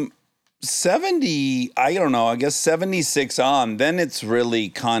from 70, I don't know, I guess 76 on, then it's really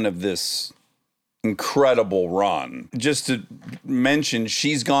kind of this incredible run. Just to mention,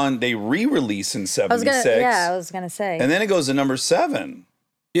 She's Gone, they re-release in 76. I was going to say. And then it goes to number 7.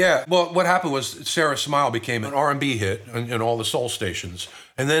 Yeah, well, what happened was Sarah Smile became an R&B hit in all the soul stations,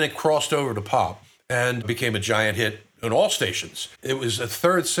 and then it crossed over to pop and became a giant hit on all stations. It was a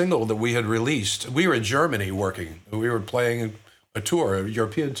third single that we had released. We were in Germany working. We were playing a tour, a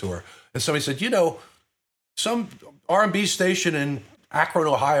European tour, and somebody said, some R&B station in Akron,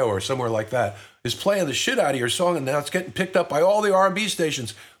 Ohio, or somewhere like that is playing the shit out of your song, and now it's getting picked up by all the R&B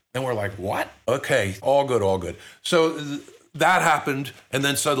stations. And we're like, what? Okay, all good. So that happened, and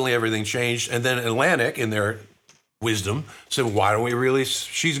then suddenly everything changed. And then Atlantic, in their wisdom, said, why don't we release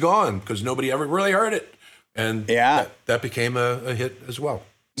She's Gone? Because nobody ever really heard it. And that became a hit as well.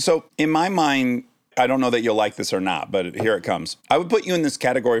 So in my mind, I don't know that you'll like this or not, but here it comes. I would put you in this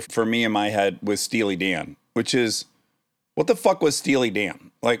category for me in my head with Steely Dan, which is, what the fuck was Steely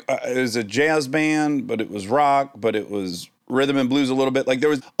Dan? Like, it was a jazz band, but it was rock, but it was rhythm and blues a little bit. Like, there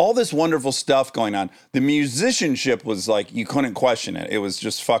was all this wonderful stuff going on. The musicianship was like, you couldn't question it. It was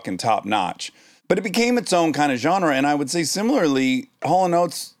just fucking top notch. But it became its own kind of genre. And I would say similarly, Hall &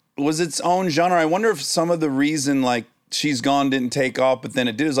 Oates was its own genre. I wonder if some of the reason, like, She's Gone didn't take off, but then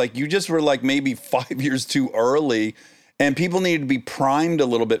it did, is like, you just were like maybe 5 years too early, and people needed to be primed a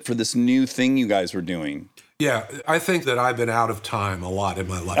little bit for this new thing you guys were doing. Yeah, I think that I've been out of time a lot in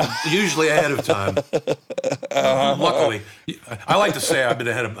my life, usually ahead of time. Luckily, I like to say I've been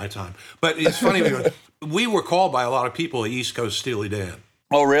ahead of my time. But it's funny, we were called by a lot of people East Coast Steely Dan.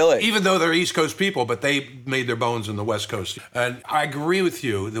 Oh, really? Even though they're East Coast people, but they made their bones in the West Coast. And I agree with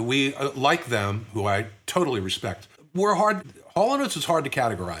you that we, like them, who I totally respect, we're hard. Hall & Oates is hard to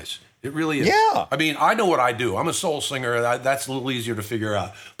categorize. It really is. Yeah. I mean, I know what I do. I'm a soul singer. That's a little easier to figure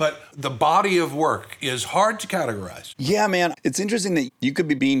out. But the body of work is hard to categorize. Yeah, man. It's interesting that you could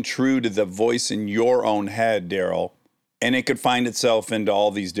be being true to the voice in your own head, Daryl, and it could find itself into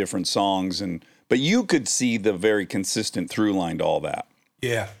all these different songs. But you could see the very consistent through line to all that.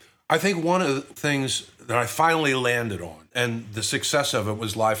 Yeah. I think one of the things that I finally landed on, and the success of it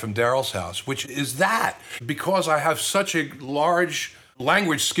was Live from Daryl's House, which is that because I have such a large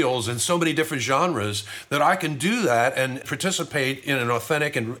language skills in so many different genres that I can do that and participate in an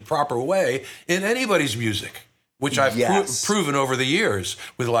authentic and proper way in anybody's music, which I've proven over the years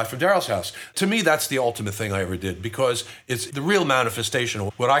with Live from Daryl's House. To me, that's the ultimate thing I ever did because it's the real manifestation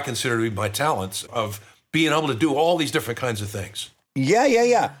of what I consider to be my talents of being able to do all these different kinds of things.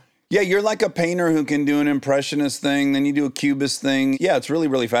 Yeah, you're like a painter who can do an impressionist thing, then you do a cubist thing. Yeah, it's really,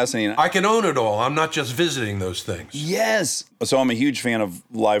 really fascinating. I can own it all. I'm not just visiting those things. Yes. So I'm a huge fan of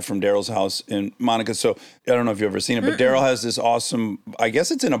Live from Daryl's House in Monica. So I don't know if you've ever seen it, but Daryl has this awesome, I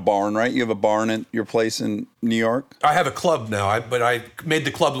guess it's in a barn, right? You have a barn at your place in New York? I have a club now, but I made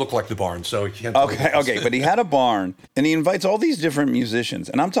the club look like the barn, so you can't. Okay. But he had a barn, and he invites all these different musicians.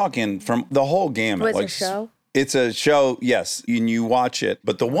 And I'm talking from the whole gamut. Was it a show? It's a show, yes, and you watch it.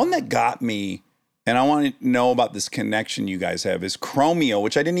 But the one that got me, and I want to know about this connection you guys have, is Chromeo,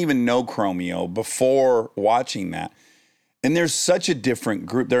 which I didn't even know Chromeo before watching that. And there's such a different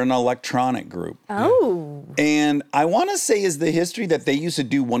group. They're an electronic group. Oh. And I want to say is the history that they used to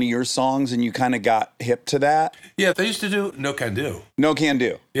do one of your songs and you kind of got hip to that. Yeah, they used to do No Can Do. No Can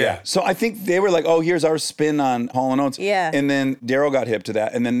Do. Yeah. So I think they were like, oh, here's our spin on Hall & Oates. Yeah. And then Daryl got hip to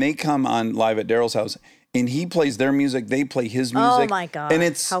that. And then they come on Live at Daryl's House. And he plays their music, they play his music. Oh my God. And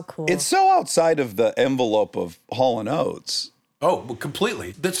it's how cool. It's so outside of the envelope of Hall & Oates. Oh, well,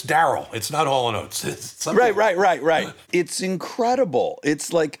 completely. That's Daryl. It's not Hall & Oates. It's something. Right. It's incredible.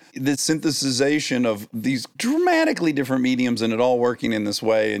 It's like the synthesization of these dramatically different mediums and it all working in this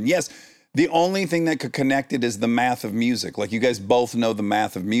way. And yes, the only thing that could connect it is the math of music. Like you guys both know the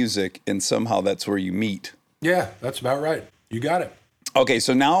math of music and somehow that's where you meet. Yeah, that's about right. You got it. Okay,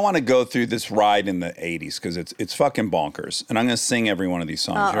 so now I want to go through this ride in the 80s because it's fucking bonkers. And I'm going to sing every one of these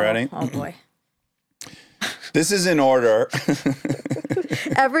songs. You ready? Oh, boy. This is in order.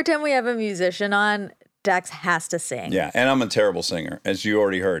 Every time we have a musician on, Dax has to sing. Yeah, and I'm a terrible singer, as you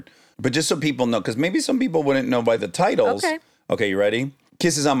already heard. But just so people know, because maybe some people wouldn't know by the titles. Okay, you ready?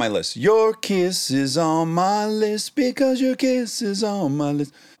 Kiss is on my list. Your kiss is on my list because your kiss is on my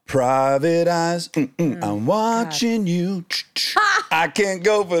list. Private eyes, I'm watching you. I can't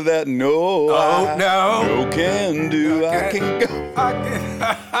go for that. No, no can do. I can't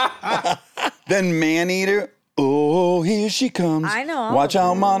go. Then Man Eater. Oh, here she comes. I know. Watch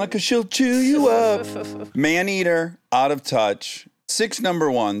out, Monica. She'll chew you up. Man Eater, Out of Touch. 6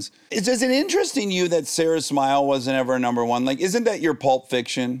 number ones. Is it interesting to you that Sarah's Smile wasn't ever a number one? Like, isn't that your Pulp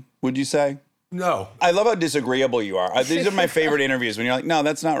Fiction, would you say? No. I love how disagreeable you are. These are my favorite interviews when you're like, no,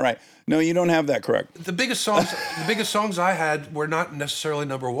 that's not right. No, you don't have that correct. The biggest songs I had were not necessarily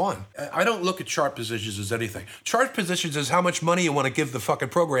number one. I don't look at chart positions as anything. Chart positions is how much money you want to give the fucking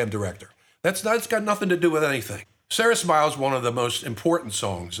program director. That's got nothing to do with anything. Sarah Smile is one of the most important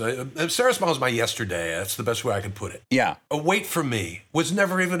songs. Sarah Smile is my yesterday. That's the best way I can put it. Yeah. Wait for Me was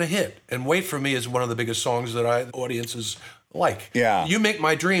never even a hit. And Wait for Me is one of the biggest songs that audiences like. Yeah. You Make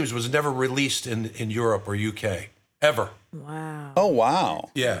My Dreams was never released in Europe or UK. Ever. Wow. Oh,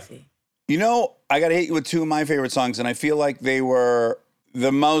 wow. Yeah. You know, I got to hit you with 2 of my favorite songs, and I feel like they were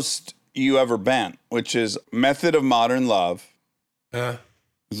the most you ever bent, which is Method of Modern Love.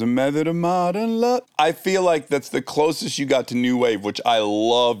 It's a method of modern love. I feel like that's the closest you got to New Wave, which I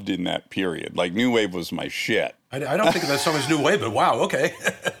loved in that period. Like, New Wave was my shit. I don't think that song is New Wave, but wow, okay.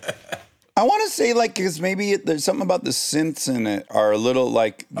 I want to say, like, because maybe there's something about the synths in it are a little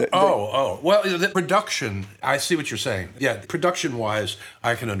like... Well, the production, I see what you're saying. Yeah, production-wise,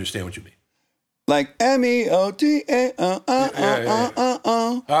 I can understand what you mean. Like MEOTA.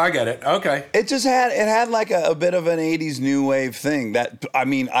 I get it. Okay. It just had like a bit of an 80s new wave thing that, I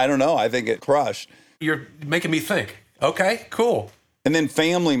mean, I don't know. I think it crushed. You're making me think. Okay, cool. And then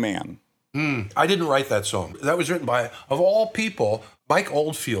Family Man. I didn't write that song. That was written by, of all people, Mike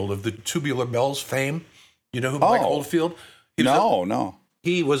Oldfield of the Tubular Bells fame. You know who Mike Oldfield? No.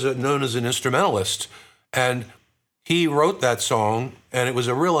 He was known as an instrumentalist, and he wrote that song, and it was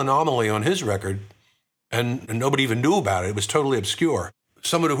a real anomaly on his record, and nobody even knew about it. It was totally obscure.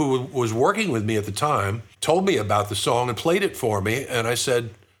 Someone who was working with me at the time told me about the song and played it for me, and I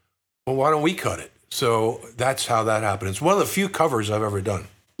said, well, why don't we cut it? So that's how that happened. It's one of the few covers I've ever done.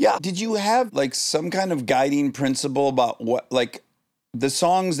 Yeah. Did you have like some kind of guiding principle about what, like the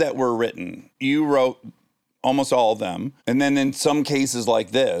songs that were written, you wrote almost all of them. And then in some cases like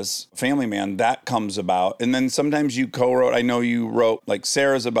this, Family Man, that comes about. And then sometimes you co-wrote, I know you wrote, like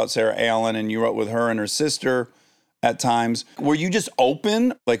Sarah's about Sarah Allen, and you wrote with her and her sister. at times. Were you just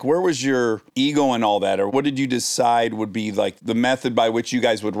open? Like, where was your ego and all that? Or what did you decide would be like the method by which you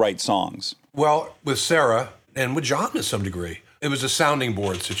guys would write songs? Well, with Sarah and with John to some degree, it was a sounding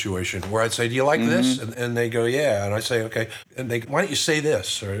board situation where I'd say, do you like this? And they go, yeah. And I say, okay. And they, why don't you say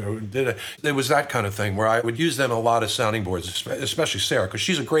this? Or did it? There was that kind of thing where I would use them a lot as sounding boards, especially Sarah, because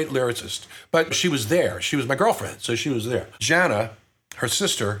she's a great lyricist. But she was there. She was my girlfriend, so she was there. Jana, her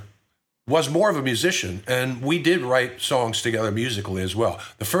sister, was more of a musician, and we did write songs together musically as well.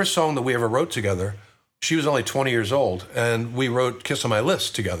 The first song that we ever wrote together, she was only 20 years old, and we wrote Kiss on My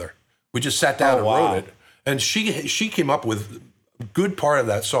List together. We just sat down and wrote it. And she came up with a good part of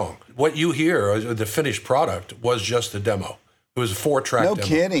that song. What you hear, the finished product, was just a demo. It was a 4-track demo. No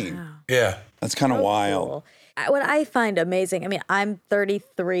kidding. Wow. Yeah. That's kind of wild. Cool. What I find amazing, I mean, I'm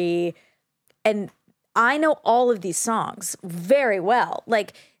 33, and I know all of these songs very well.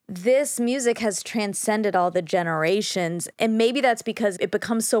 Like, this music has transcended all the generations, and maybe that's because it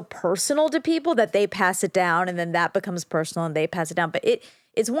becomes so personal to people that they pass it down, and then that becomes personal and they pass it down. But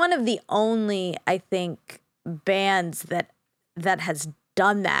it's one of the only, I think, bands that has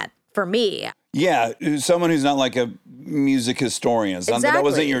done that for me. Yeah, someone who's not like a music historian. It's not that that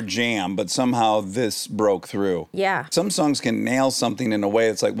wasn't your jam, but somehow this broke through. Yeah. Some songs can nail something in a way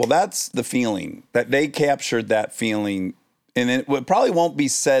that's like, well, that's the feeling. That they captured that feeling, and it probably won't be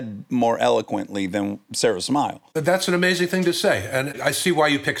said more eloquently than Sarah Smile. That's an amazing thing to say. And I see why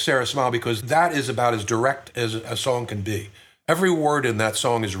you picked Sarah Smile, because that is about as direct as a song can be. Every word in that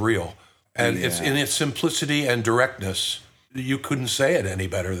song is real. And it's in its simplicity and directness. You couldn't say it any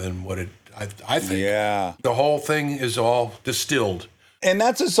better than what I think. Yeah. The whole thing is all distilled. And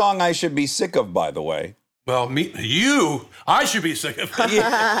that's a song I should be sick of, by the way. Well, I should be sick of it.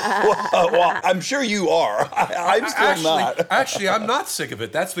 Well, I'm sure you are. I'm still not. Actually, I'm not sick of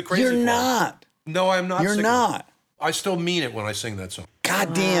it. That's the crazy part. You're not. No, I'm not You're sick not. of it. I still mean it when I sing that song.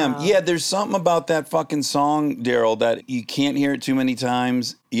 God damn. Yeah, there's something about that fucking song, Daryl, that you can't hear it too many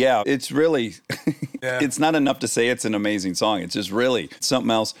times. Yeah, it's really, it's not enough to say it's an amazing song. It's just really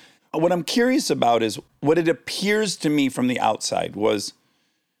something else. What I'm curious about is what it appears to me from the outside was,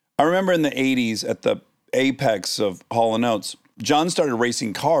 I remember in the 80s at the apex of Hall & Oates, John started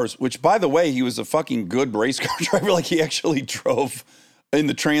racing cars, which, by the way, he was a fucking good race car driver. Like, he actually drove in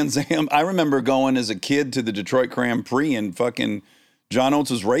the Trans Am. I remember going as a kid to the Detroit Grand Prix, and fucking John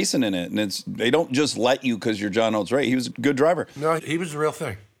Oates was racing in it. And they don't just let you because you're John Oates, right? He was a good driver. No, he was the real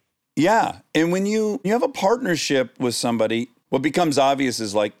thing. Yeah. And when you have a partnership with somebody, what becomes obvious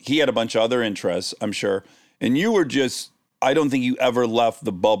is, like, he had a bunch of other interests, I'm sure. And you were just, I don't think you ever left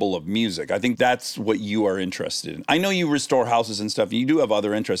the bubble of music. I think that's what you are interested in. I know you restore houses and stuff, and you do have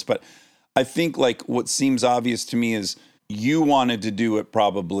other interests, but I think, like, what seems obvious to me is you wanted to do it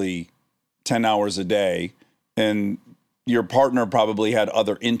probably 10 hours a day, and your partner probably had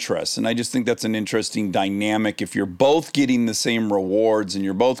other interests. And I just think that's an interesting dynamic. If you're both getting the same rewards and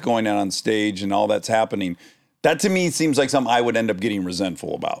you're both going out on stage and all that's happening, that to me seems like something I would end up getting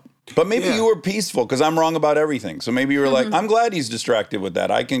resentful about. But maybe you were peaceful, because I'm wrong about everything. So maybe you were like, I'm glad he's distracted with that.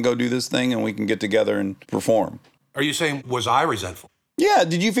 I can go do this thing and we can get together and perform. Are you saying, was I resentful? Yeah.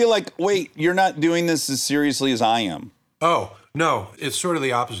 Did you feel like, wait, you're not doing this as seriously as I am? Oh, no. It's sort of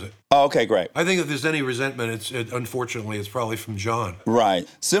the opposite. Oh, okay, great. I think if there's any resentment, unfortunately, it's probably from John. Right.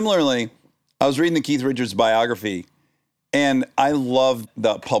 Similarly, I was reading the Keith Richards biography, and I love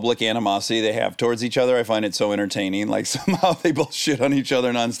the public animosity they have towards each other. I find it so entertaining. Like, somehow they both shit on each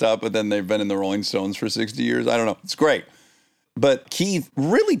other nonstop, but then they've been in the Rolling Stones for 60 years. I don't know. It's great. But Keith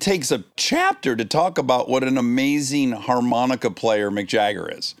really takes a chapter to talk about what an amazing harmonica player Mick Jagger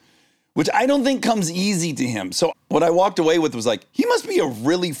is, which I don't think comes easy to him. So what I walked away with was like, he must be a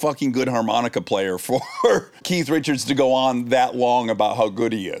really fucking good harmonica player for Keith Richards to go on that long about how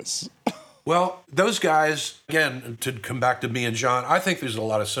good he is. Well, those guys, again, to come back to me and John, I think there's a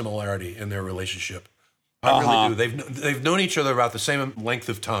lot of similarity in their relationship. I really do. They've known each other about the same length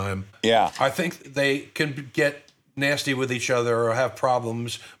of time. Yeah. I think they can get nasty with each other or have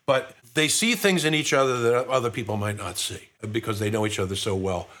problems, but they see things in each other that other people might not see because they know each other so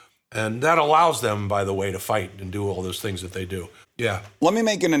well. And that allows them, by the way, to fight and do all those things that they do. Yeah. Let me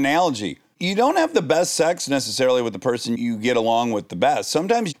make an analogy. You don't have the best sex necessarily with the person you get along with the best.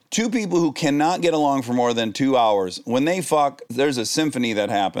 Sometimes two people who cannot get along for more than 2 hours, when they fuck, there's a symphony that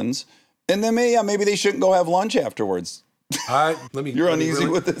happens. And then maybe they shouldn't go have lunch afterwards. You're uneasy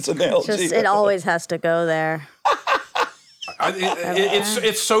with this analogy. It always has to go there.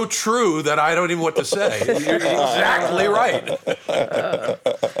 It's so true that I don't even know what to say. You're exactly right.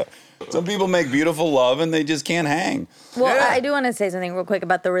 Some people make beautiful love and they just can't hang. Well, I do want to say something real quick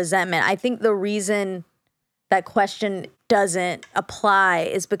about the resentment. I think the reason that question doesn't apply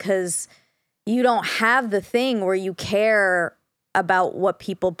is because you don't have the thing where you care about what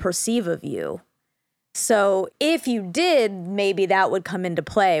people perceive of you. So if you did, maybe that would come into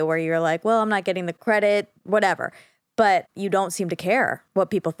play where you're like, well, I'm not getting the credit, whatever. But you don't seem to care what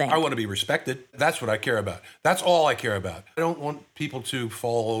people think. I want to be respected. That's what I care about. That's all I care about. I don't want people to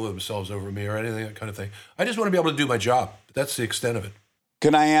fall over themselves over me or anything, that kind of thing. I just want to be able to do my job. That's the extent of it.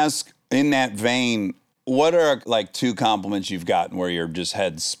 Can I ask, in that vein, what are like 2 compliments you've gotten where your just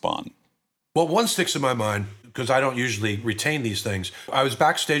head spun? Well, one sticks in my mind because I don't usually retain these things. I was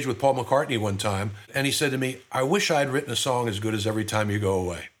backstage with Paul McCartney one time, and he said to me, I wish I had written a song as good as Every Time You Go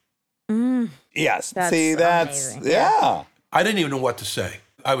Away. Yes. That's See, that's, amazing. yeah. I didn't even know what to say.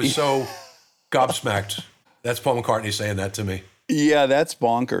 I was so gobsmacked. That's Paul McCartney saying that to me. Yeah, that's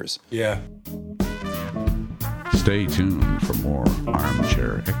bonkers. Yeah. Stay tuned for more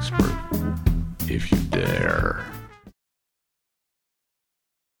Armchair Expert, if you dare.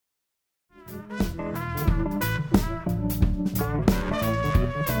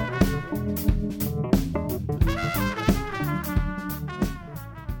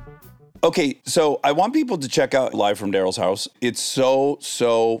 Okay, so I want people to check out Live from Daryl's House. It's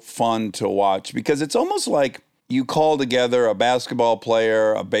so fun to watch because it's almost like you call together a basketball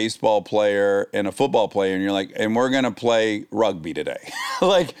player, a baseball player, and a football player, and you're like, and we're going to play rugby today.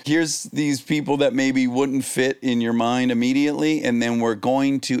 Like, here's these people that maybe wouldn't fit in your mind immediately, and then we're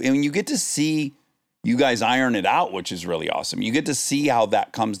going to, and you get to see you guys iron it out, which is really awesome. You get to see how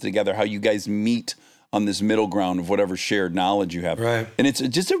that comes together, how you guys meet on this middle ground of whatever shared knowledge you have. Right. And it's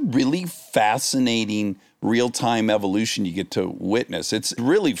just a really fascinating real-time evolution you get to witness. It's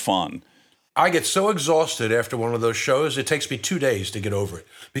really fun. I get so exhausted after one of those shows, it takes me 2 days to get over it.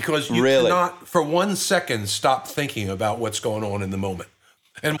 Because you Really? cannot, for 1 second, stop thinking about what's going on in the moment.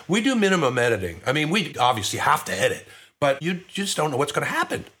 And we do minimum editing. I mean, we obviously have to edit, but you just don't know what's going to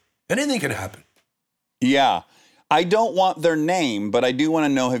happen. Anything can happen. Yeah. I don't want their name, but I do want to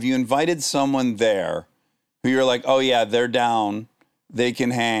know, have you invited someone there who you're like, oh yeah, they're down, they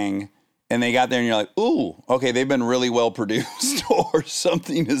can hang, and they got there and you're like, ooh, okay, they've been really well produced or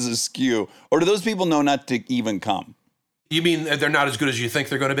something is askew. Or do those people know not to even come? You mean they're not as good as you think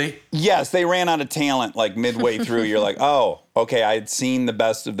they're going to be? Yes, they ran out of talent like midway through. You're like, oh, okay, I had seen the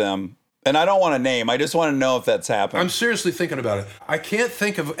best of them. And I don't want to name. I just want to know if that's happened. I'm seriously thinking about it. I can't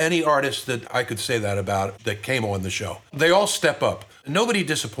think of any artist that I could say that about that came on the show. They all step up. Nobody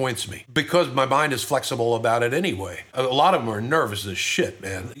disappoints me because my mind is flexible about it anyway. A lot of them are nervous as shit,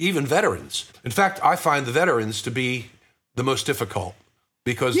 man. Even veterans. In fact, I find the veterans to be the most difficult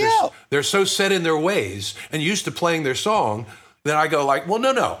because they're so set in their ways and used to playing their song. Then I go like, well,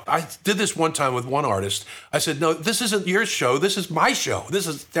 no. I did this one time with one artist. I said, no, this isn't your show. This is my show. This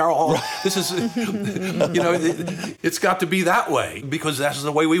is Daryl Hall. This is, it's got to be that way because that's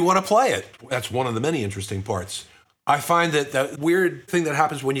the way we want to play it. That's one of the many interesting parts. I find that weird thing that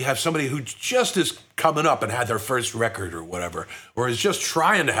happens when you have somebody who just is coming up and had their first record or whatever, or is just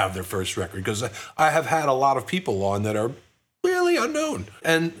trying to have their first record, because I have had a lot of people on that are really unknown.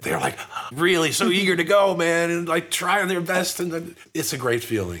 And they're like really so eager to go, man, and like trying their best. And it's a great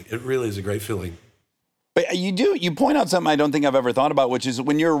feeling. It really is a great feeling. But you point out something I don't think I've ever thought about, which is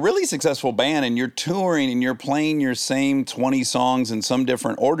when you're a really successful band and you're touring and you're playing your same 20 songs in some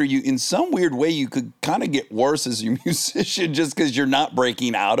different order, you, in some weird way, you could kind of get worse as a musician just because you're not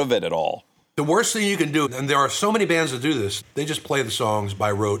breaking out of it at all. The worst thing you can do, and there are so many bands that do this, they just play the songs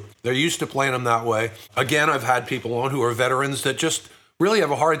by rote. They're used to playing them that way. Again, I've had people on who are veterans that just really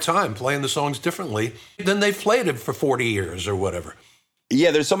have a hard time playing the songs differently than they've played it for 40 years or whatever.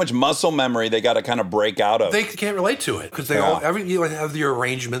 Yeah, there's so much muscle memory they got to kind of break out of. They can't relate to it because they all you have your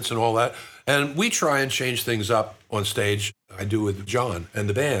arrangements and all that. And we try and change things up on stage. I do with John and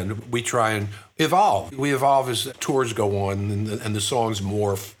the band. We try and evolve. We evolve as tours go on and the songs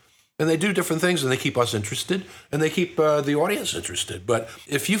morph. And they do different things, and they keep us interested, and they keep the audience interested. But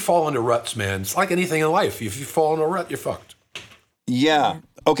if you fall into ruts, man, it's like anything in life. If you fall in a rut, you're fucked. Yeah.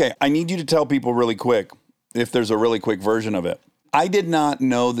 Okay, I need you to tell people really quick, if there's a really quick version of it. I did not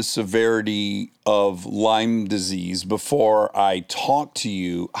know the severity of Lyme disease before I talked to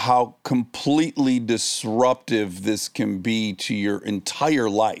you, how completely disruptive this can be to your entire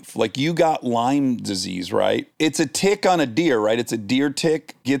life. Like, you got Lyme disease, right? It's a tick on a deer, right? It's a deer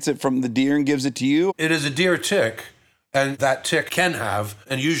tick, gets it from the deer and gives it to you. It is a deer tick, and that tick can have,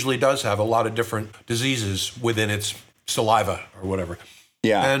 and usually does have, a lot of different diseases within its saliva or whatever.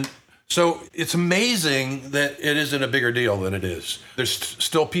 Yeah. And so it's amazing that it isn't a bigger deal than it is. There's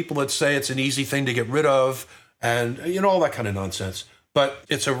still people that say it's an easy thing to get rid of and, all that kind of nonsense. but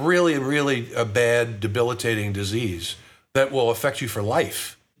it's a really, really a bad, debilitating disease that will affect you for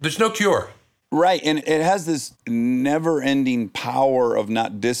life. There's no cure. Right. And it has this never ending power of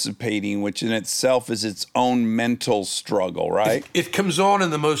not dissipating, which in itself is its own mental struggle, right? It comes on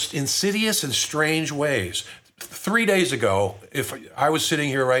in the most insidious and strange ways. 3 days ago, if I was sitting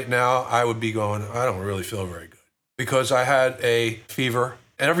here right now, I would be going, I don't really feel very good because I had a fever.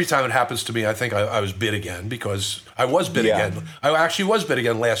 And every time it happens to me, I think I was bit again because I was bit again. I actually was bit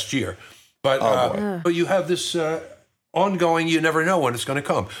again last year. But, but you have this ongoing, you never know when it's going to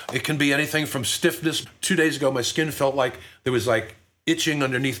come. It can be anything from stiffness. 2 days ago, my skin felt like there was like itching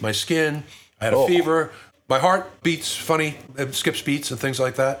underneath my skin. I had a fever. My heart beats funny, it skips beats and things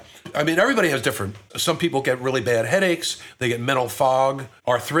like that. I mean, everybody has different. Some people get really bad headaches. They get mental fog,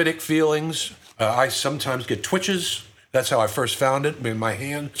 arthritic feelings. I sometimes get twitches. That's how I first found it. I mean, my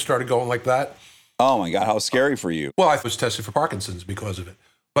hand started going like that. Oh my God, how scary for you. Well, I was tested for Parkinson's because of it.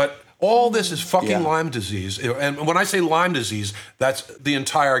 But all this is fucking Lyme disease. And when I say Lyme disease, that's the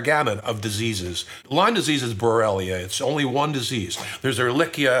entire gamut of diseases. Lyme disease is Borrelia. It's only one disease. There's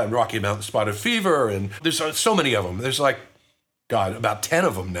Ehrlichia and Rocky Mountain spotted fever, and there's so many of them. There's like, God, about 10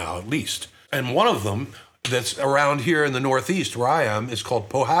 of them now at least. And one of them that's around here in the Northeast where I am is called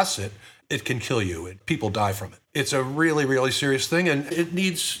Powasset. It can kill you. People die from it. It's a really, really serious thing, and it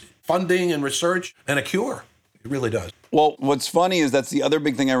needs funding and research and a cure. It really does. Well, what's funny is that's the other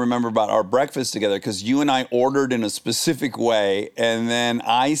big thing I remember about our breakfast together, because you and I ordered in a specific way, and then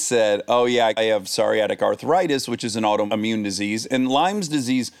I said, oh yeah, I have psoriatic arthritis, which is an autoimmune disease, and Lyme's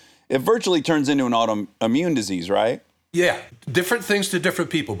disease, it virtually turns into an autoimmune disease, right? Yeah, different things to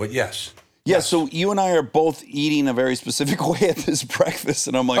different people, but yes. Yeah, so you and I are both eating a very specific way at this breakfast,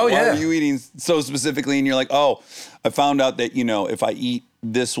 and I'm like, why are you eating so specifically? And you're like, oh, I found out that, if I eat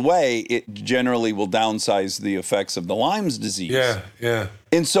this way, it generally will downsize the effects of the Lyme's disease. Yeah.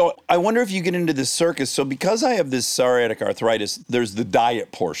 And so I wonder if you get into this circus. So because I have this psoriatic arthritis, there's the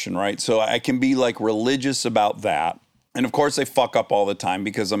diet portion, right? So I can be like religious about that. And of course I fuck up all the time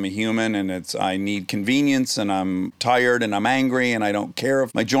because I'm a human and I need convenience and I'm tired and I'm angry and I don't care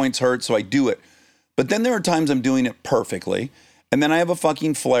if my joints hurt, so I do it. But then there are times I'm doing it perfectly. And then I have a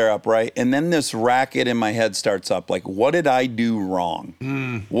fucking flare up, right? And then this racket in my head starts up. Like, what did I do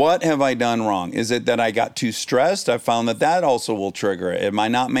wrong? What have I done wrong? Is it that I got too stressed? I found that also will trigger it. Am I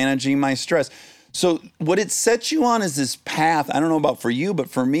not managing my stress? So what it sets you on is this path. I don't know about for you, but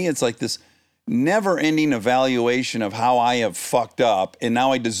for me, it's like this never-ending evaluation of how I have fucked up, and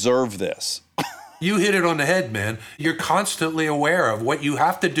now I deserve this. You hit it on the head, man. You're constantly aware of what you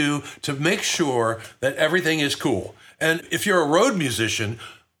have to do to make sure that everything is cool. And if you're a road musician,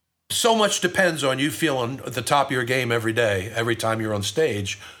 so much depends on you feeling at the top of your game every day, every time you're on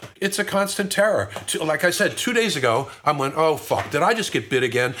stage. It's a constant terror. Like I said, 2 days ago, I went, oh, fuck, did I just get bit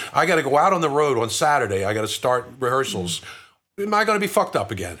again? I got to go out on the road on Saturday. I got to start rehearsals. Am I going to be fucked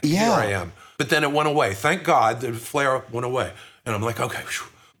up again? Yeah. Here I am. But then it went away. Thank God the flare went away. And I'm like, okay.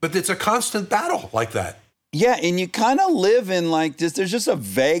 But it's a constant battle like that. Yeah, and you kind of live in like this, there's just a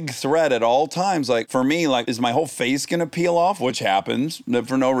vague threat at all times. Like for me, like, is my whole face going to peel off? Which happens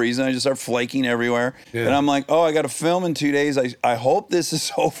for no reason. I just start flaking everywhere. Yeah. And I'm like, oh, I got to film in 2 days. I hope this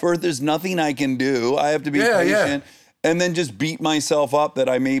is over. There's nothing I can do. I have to be patient. And then just beat myself up that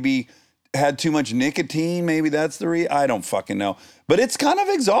I maybe had too much nicotine. Maybe that's the I don't fucking know. But it's kind of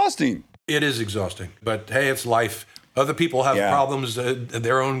exhausting. It is exhausting. But hey, it's life. Other people have problems,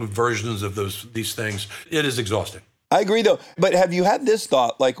 their own versions of these things. It is exhausting. I agree, though. But have you had this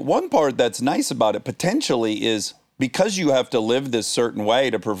thought? Like, one part that's nice about it potentially is because you have to live this certain way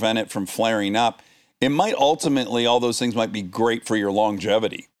to prevent it from flaring up, it might ultimately, all those things might be great for your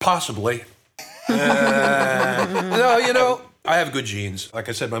longevity. Possibly. No, I have good genes. Like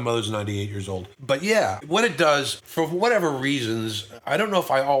I said, my mother's 98 years old. But yeah, what it does, for whatever reasons, I don't know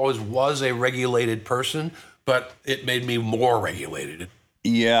if I always was a regulated person, but it made me more regulated.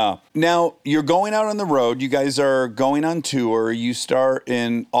 Yeah. Now, you're going out on the road. You guys are going on tour. You start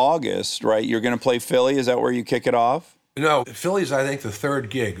in August, right? You're going to play Philly. Is that where you kick it off? No, Philly's, I think, the third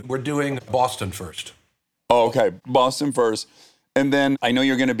gig. We're doing Boston first. Oh, okay. Boston first. And then I know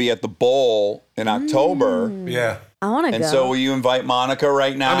you're going to be at the Bowl in October. Yeah. I want to go. And so will you invite Monica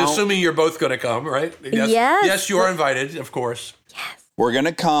right now? I'm assuming you're both going to come, right? Yes. Yes, you are invited, of course. Yes. We're going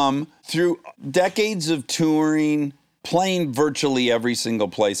to come through decades of touring, playing virtually every single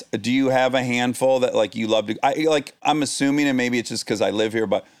place. Do you have a handful that like you love to? I'm assuming, and maybe it's just because I live here,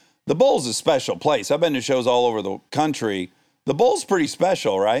 but the Bowl's a special place. I've been to shows all over the country. The Bowl's pretty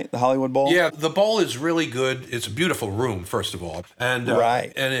special, right? The Hollywood Bowl? Yeah, the Bowl is really good. It's a beautiful room, first of all. And,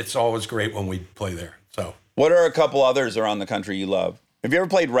 and it's always great when we play there. So. What are a couple others around the country you love? Have you ever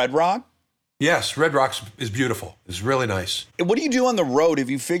played Red Rock? Yes, Red Rocks is beautiful. It's really nice. What do you do on the road?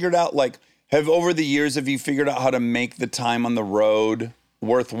 Have you figured out, like, over the years, have you figured out how to make the time on the road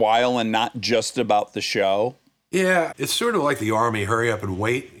worthwhile and not just about the show? Yeah, it's sort of like the Army, hurry up and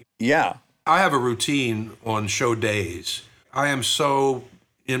wait. Yeah. I have a routine on show days. I am so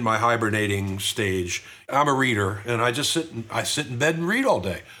in my hibernating stage. I'm a reader, and I sit in bed and read all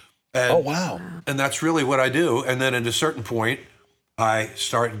day. And, Oh, wow. And that's really what I do. And then at a certain point, I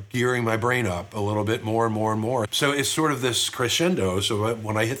start gearing my brain up a little bit more and more and more. So it's sort of this crescendo. So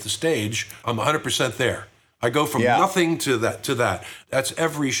when I hit the stage, I'm 100% there. I go from nothing to that. That's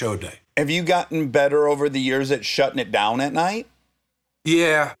every show day. Have you gotten better over the years at shutting it down at night?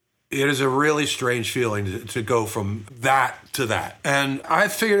 Yeah, it is a really strange feeling to go from that to that. And I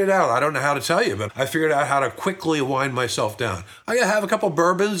figured it out. I don't know how to tell you, but I figured out how to quickly wind myself down. I gotta have a couple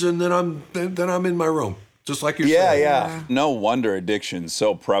bourbons and then I'm in my room. Just like you're saying. Yeah. No wonder addiction's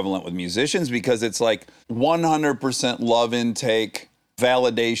so prevalent with musicians, because it's like 100% love intake,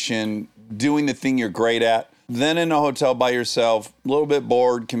 validation, doing the thing you're great at, then in a hotel by yourself, a little bit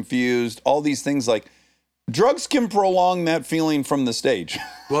bored, confused, all these things. Like, drugs can prolong that feeling from the stage.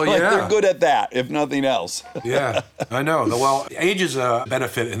 Well, like, yeah. they're good at that, if nothing else. Yeah, I know. Well, age is a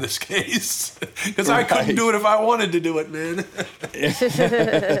benefit in this case, because I couldn't do it if I wanted to do it, man.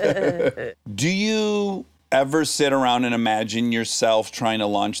 Do you ever sit around and imagine yourself trying to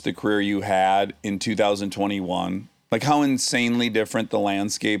launch the career you had in 2021? Like, how insanely different the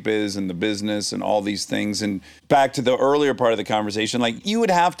landscape is and the business and all these things. And back to the earlier part of the conversation, like, you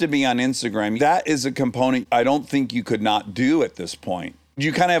would have to be on Instagram. That is a component I don't think you could not do at this point. Do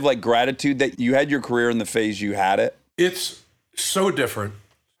you kind of have like gratitude that you had your career in the phase you had it? It's so different.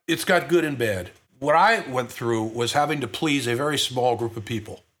 It's got good and bad. What I went through was having to please a very small group of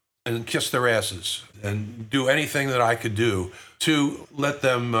people and kiss their asses and do anything that I could do to let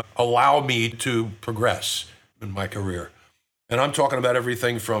them allow me to progress in my career. And I'm talking about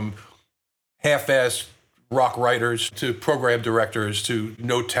everything from half-assed rock writers to program directors to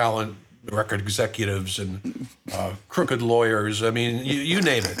no talent record executives and crooked lawyers. I mean, you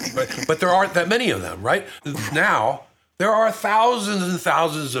name it. But there aren't that many of them, right? Now, there are thousands and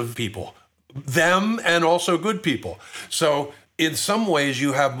thousands of people, them and also good people. So in some ways,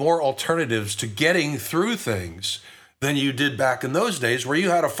 you have more alternatives to getting through things than you did back in those days, where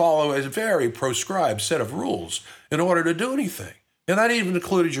you had to follow a very proscribed set of rules in order to do anything. And that even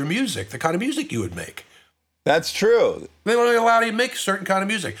included your music, the kind of music you would make. That's true. They only allowed you to make a certain kind of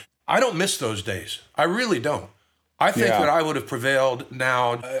music. I don't miss those days. I really don't. I think that I would have prevailed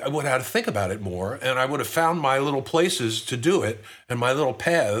now. I would have had to think about it more, and I would have found my little places to do it and my little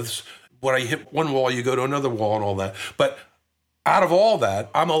paths. When I hit one wall, you go to another wall and all that. But out of all that,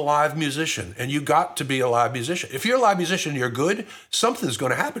 I'm a live musician, and you got to be a live musician. If you're a live musician and you're good, something's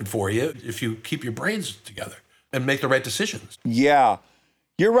going to happen for you if you keep your brains together and make the right decisions. Yeah,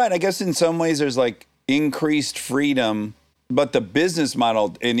 you're right. I guess in some ways there's like increased freedom, but the business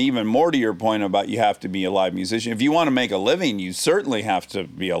model, and even more to your point about you have to be a live musician. If you want to make a living, you certainly have to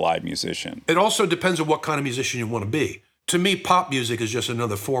be a live musician. It also depends on what kind of musician you want to be. To me, pop music is just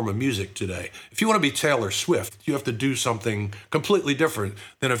another form of music today. If you want to be Taylor Swift, you have to do something completely different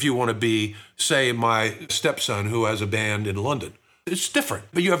than if you want to be, say, my stepson who has a band in London. It's different,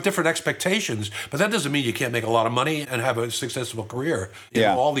 but you have different expectations. But that doesn't mean you can't make a lot of money and have a successful career in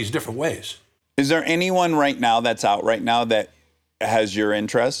all these different ways. Is there anyone right now that's out right now that has your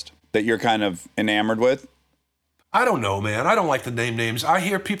interest, that you're kind of enamored with? I don't know, man. I don't like to name names. I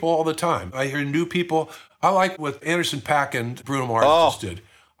hear people all the time. I hear new people. I like what Anderson .Paak and Bruno Mars just did.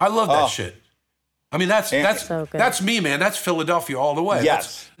 I love that shit. I mean, that's So good. that's me, man. That's Philadelphia all the way.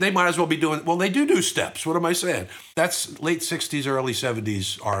 Yes. They might as well be doing, well, they do steps. What am I saying? That's late 60s, early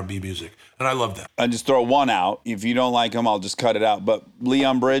 70s R&B music. And I love that. I just throw one out. If you don't like him, I'll just cut it out. But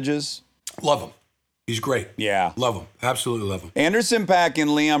Leon Bridges? Love him. He's great. Yeah. Love him. Absolutely love him. Anderson .Paak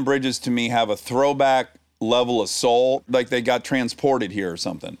and Leon Bridges, to me, have a throwback level of soul, like they got transported here or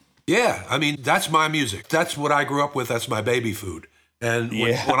something. Yeah, I mean, that's my music. That's what I grew up with. That's my baby food. And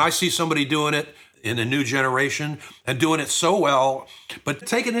when I see somebody doing it in a new generation and doing it so well, but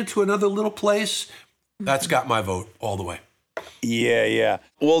taking it to another little place, that's got my vote all the way. Yeah.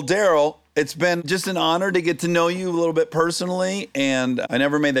 Well, Daryl, it's been just an honor to get to know you a little bit personally. And I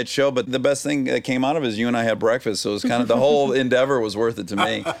never made that show, but the best thing that came out of it is you and I had breakfast. So it was kind of the whole endeavor was worth it to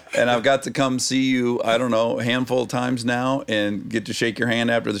me. And I've got to come see you, I don't know, a handful of times now and get to shake your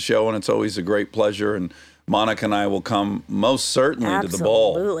hand after the show. And it's always a great pleasure. And Monica and I will come most certainly to the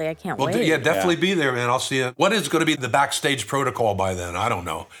bowl. Absolutely. I can't Well, wait. yeah, definitely be there, man. I'll see you. What is going to be the backstage protocol by then? I don't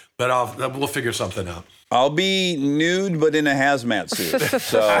know, but we'll figure something out. I'll be nude, but in a hazmat suit.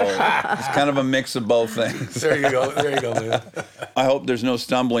 So it's kind of a mix of both things. There you go. There you go, man. I hope there's no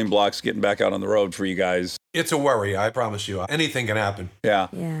stumbling blocks getting back out on the road for you guys. It's a worry, I promise you. Anything can happen. Yeah.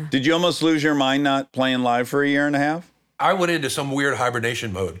 Yeah. Did you almost lose your mind not playing live for a year and a half? I went into some weird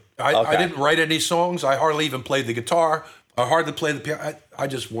hibernation mode. I Okay. didn't write any songs. I hardly even played the guitar. I hardly played the piano. I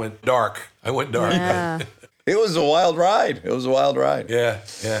just went dark. I went dark. Yeah. It was a wild ride. It was a wild ride. Yeah.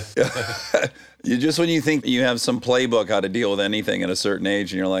 You just when you think you have some playbook how to deal with anything at a certain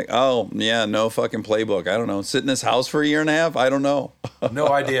age, and you're like, oh, yeah, no fucking playbook. I don't know. Sit in this house for a year and a half? I don't know. No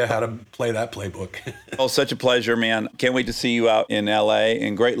idea how to play that playbook. Oh, such a pleasure, man. Can't wait to see you out in L.A.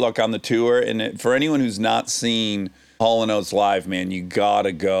 and great luck on the tour. And for anyone who's not seen Hall & Oates live, man, you got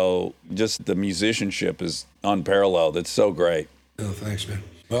to go. Just the musicianship is unparalleled. It's so great. Oh, thanks, man.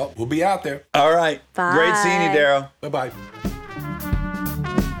 Well, we'll be out there. All right. Bye. Great seeing you, Daryl. Bye-bye.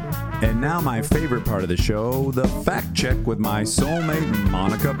 And now my favorite part of the show, the fact check with my soulmate,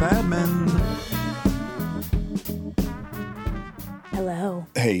 Monica Padman. Hello.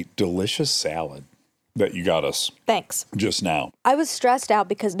 Hey, delicious salad that you got us Thanks. just now. I was stressed out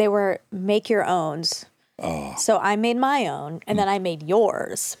because they were make your owns. So I made my own and then I made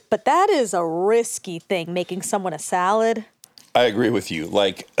yours. But that is a risky thing, making someone a salad. I agree with you.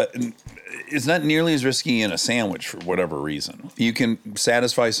 Like, it's not nearly as risky in a sandwich for whatever reason. You can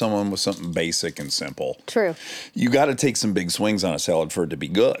satisfy someone with something basic and simple. True. You got to take some big swings on a salad for it to be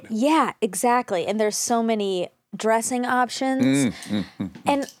good. Yeah, exactly. And there's so many dressing options.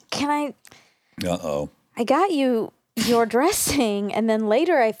 And I got you your dressing and then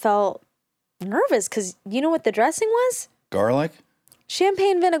later I felt nervous because you know what the dressing was? Garlic?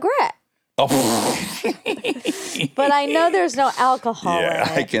 Champagne vinaigrette. Oh, But I know there's no alcohol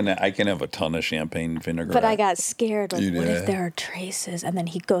yeah. in it. I can have a ton of champagne vinegar. But I got scared. Like, You what did. if there are traces? And then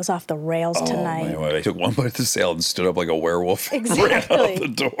he goes off the rails Oh, tonight. man, I took one bite of the salad and stood up like a werewolf. And Exactly. ran out the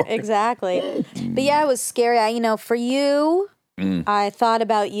door. Exactly. But yeah, it was scary. For you, I thought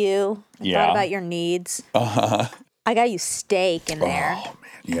about you. I Yeah. thought about your needs. I got you steak in there. Oh,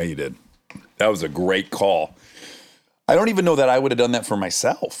 man. Yeah, you did. That was a great call. I don't even know that I would have done that for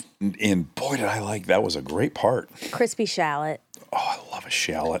myself. And boy, did I like that. Was a great part. Crispy shallot. Oh, I love a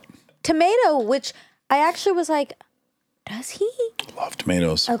shallot. Tomato, which I actually was like, does he? Love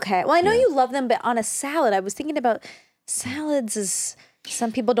tomatoes. Okay. Well, I know you love them, but on a salad, I was thinking about salads is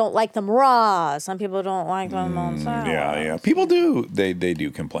some people don't like them raw. Some people don't like them on salad. Yeah. People do. They do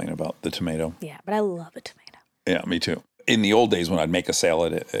complain about the tomato. Yeah, but I love a tomato. Yeah, me too. In the old days when I'd make a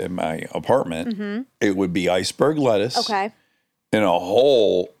salad in my apartment, it would be iceberg lettuce Okay. and a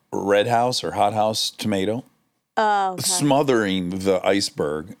whole red house or hot house tomato, Oh, okay. smothering the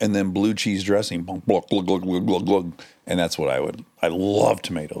iceberg, and then blue cheese dressing. Glug, glug, glug, glug, glug, glug. And that's what I love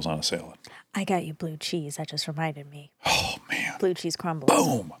tomatoes on a salad. I got you blue cheese. That just reminded me. Oh, man. Blue cheese crumbles.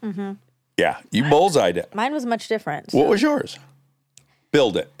 Boom. Yeah, you bullseyed it. Mine was much different. What was yours?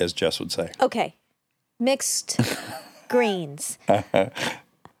 Build it, as Jess would say. Okay. Mixed greens.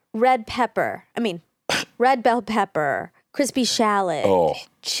 Red bell pepper. Crispy shallot. Oh.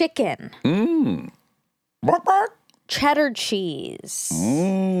 Chicken. Bark, bark. Cheddar cheese.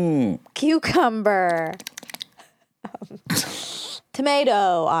 Cucumber.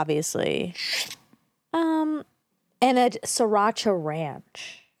 Tomato, obviously. And a sriracha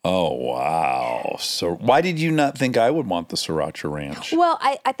ranch. Oh, wow. So why did you not think I would want the sriracha ranch? Well,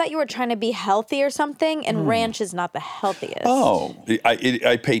 I thought you were trying to be healthy or something, and ranch is not the healthiest. Oh,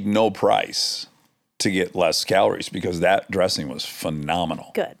 I paid no price to get less calories because that dressing was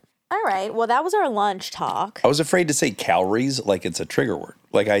phenomenal. Good. All right. Well, that was our lunch talk. I was afraid to say calories like it's a trigger word.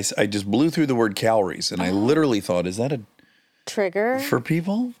 Like I just blew through the word calories, and I literally thought, is that a Trigger. for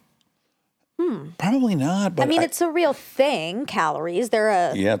people? Probably not. But I mean, it's a real thing, calories.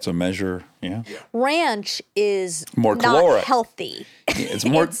 yeah, it's a measure. Yeah, Ranch is More not caloric. healthy. it's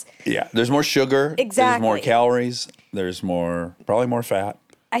more. There's more sugar. There's more Exactly. calories. There's probably more fat.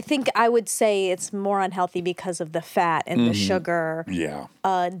 I think I would say it's more unhealthy because of the fat and the sugar, Yeah,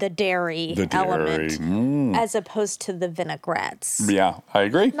 the dairy the dairy. element, as opposed to the vinaigrettes. Yeah, I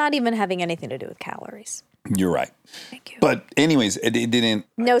agree. Not even having anything to do with calories. You're right. Thank you. But anyways, it didn't.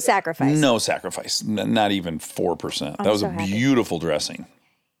 No sacrifice. No sacrifice. Not even 4%. That was so a happy. beautiful dressing.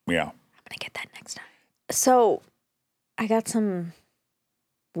 Yeah. I'm going to get that next time. So I got some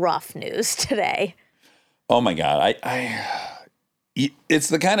rough news today. Oh my God. It's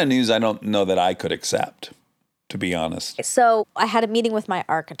the kind of news I don't know that I could accept, to be honest, So I had a meeting with my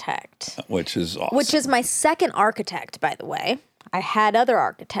architect, which is awesome. which is my second architect, by the way. I had other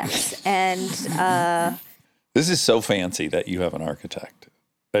architects, and This is so fancy that you have an architect.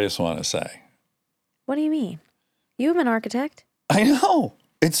 I just want to say. what do you mean? You have an architect? I know.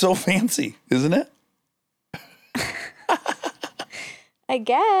 It's so fancy, isn't it? I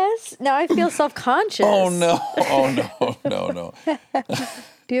guess. Now I feel self-conscious. Oh, no. Oh, no.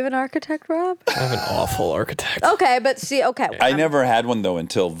 Do you have an architect, Rob? I have an awful architect. Okay, but see, okay. I never had one, though,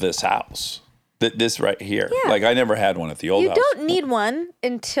 until this house. This right here. Yeah. Like, I never had one at the old You house. don't need one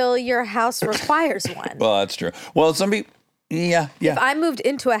until your house requires one. Well, that's true. Well, some people, yeah. If I moved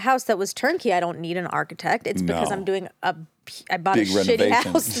into a house that was turnkey, I don't need an architect. It's because No. I'm doing I bought Big a shitty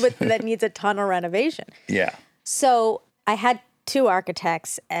renovation. house that needs a ton of renovation. Yeah. So I had 2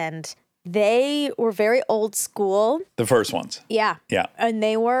 architects, and they were very old school. The first ones. Yeah. Yeah. And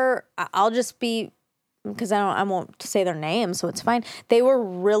they were, I'll just be, because I won't say their names, so it's fine. They were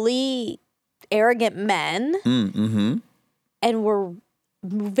really arrogant men and were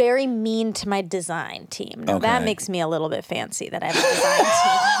very mean to my design team. Now that Okay. makes me a little bit fancy that I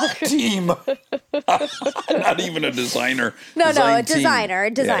have a design team. Team. Not even a designer. No, a Design team. designer.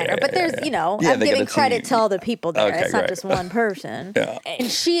 Yeah, But there's, Yeah, I'm they got giving a credit team. to all the people there. Okay, It's not great. just one person. Yeah. And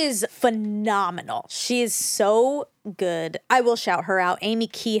she is phenomenal. She is so good. I will shout her out. Amy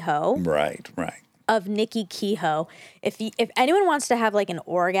Kehoe Right. of Nikki Kehoe. If anyone wants to have like an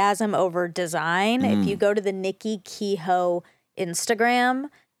orgasm over design, if you go to the Nikki Kehoe Instagram,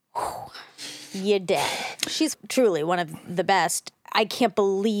 you're dead. She's truly one of the best. I can't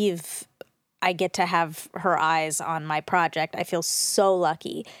believe I get to have her eyes on my project. I feel so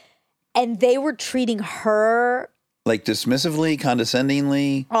lucky. And they were treating her, Like dismissively,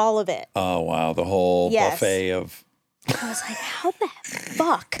 condescendingly. all of it. Oh, wow. The whole Yes. buffet of. I was like, how the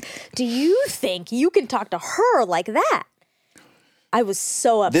fuck do you think you can talk to her like that? I was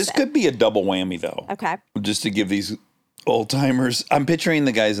so upset. This could be a double whammy, though. Okay. Just to give these old timers. I'm picturing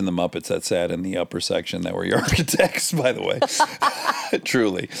the guys in the Muppets that sat in the upper section that were your architects, by the way.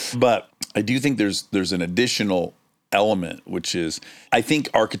 Truly. But I do think there's an additional element, which is I think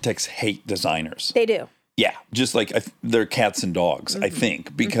architects hate designers. They do. Yeah. Just like they're cats and dogs, I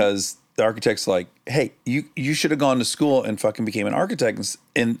think, because the architect's like, hey, you should have gone to school and fucking became an architect.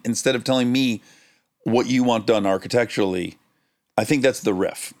 And instead of telling me what you want done architecturally, I think that's the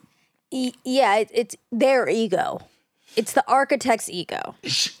riff. Yeah, it's their ego. It's the architect's ego.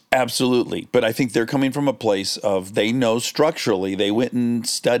 Absolutely. But I think they're coming from a place of they know structurally, they went and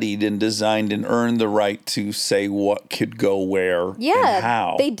studied and designed and earned the right to say what could go where Yeah, and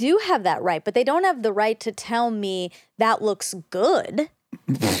how. they do have that right, but they don't have the right to tell me that looks good.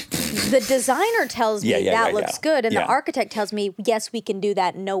 The designer tells me that looks good, and the architect tells me, yes, we can do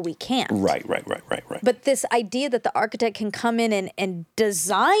that, no, we can't. Right. But this idea that the architect can come in and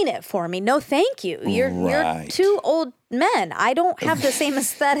design it for me, no, thank you. You're Right. 2 old men. I don't have the same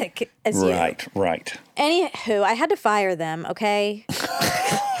aesthetic as you. Right. Anywho, I had to fire them, okay?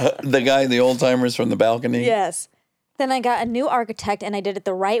 The old timers from the balcony. Yes. Then I got a new architect, and I did it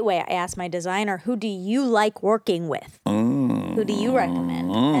the right way. I asked my designer, who do you like working with? Who do you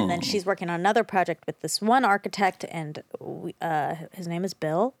recommend? And then she's working on another project with this one architect, and his name is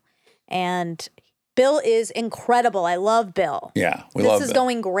Bill. And Bill is incredible. I love Bill. Yeah, This is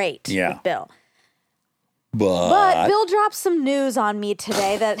going great with Bill. But Bill dropped some news on me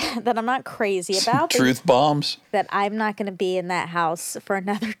today that I'm not crazy about. Truth bombs. That I'm not going to be in that house for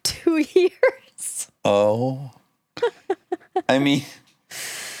another 2 years. Oh. I mean,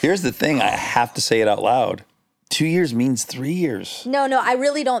 here's the thing. I have to say it out loud. 2 years means 3 years. No, I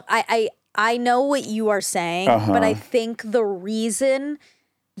really don't. I know what you are saying, but I think the reason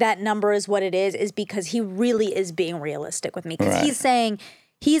that number is what it is because he really is being realistic with me. Because he's saying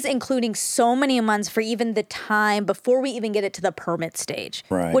he's including so many months for even the time before we even get it to the permit stage.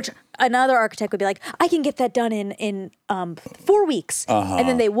 Right. Which another architect would be like, I can get that done in 4 weeks. And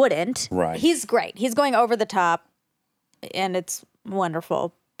then they wouldn't. Right. He's great. He's going over the top, and it's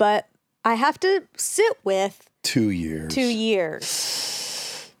wonderful. But I have to sit with 2 years. 2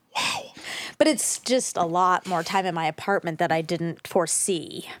 years. Wow. But it's just a lot more time in my apartment that I didn't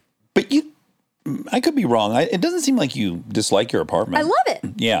foresee. But I could be wrong. It doesn't seem like you dislike your apartment. I love it.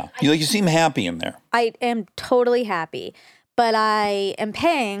 Yeah. You seem happy in there. I am totally happy. But I am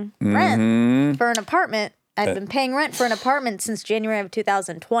paying rent for an apartment. I've been paying rent for an apartment since January of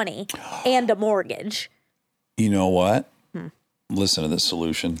 2020 and a mortgage. You know what? Listen to this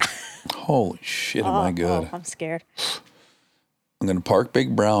solution. Holy shit, am I good? Oh, I'm scared. I'm going to park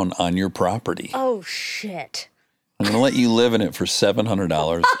Big Brown on your property. Oh, shit. I'm going to let you live in it for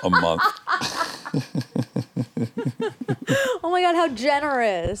 $700 a month. Oh my God, how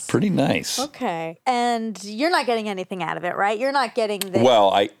generous. Pretty nice. Okay. And you're not getting anything out of it, right? You're not getting the.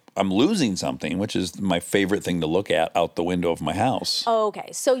 Well, I'm losing something, which is my favorite thing to look at out the window of my house. Okay.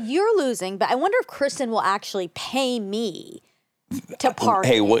 So you're losing, but I wonder if Kristen will actually pay me to party.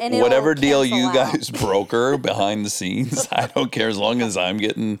 Hey, and it'll whatever deal cancel you out. guys broker behind the scenes, I don't care as long as I'm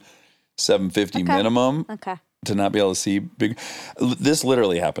getting $750 minimum Okay. to not be able to see big. This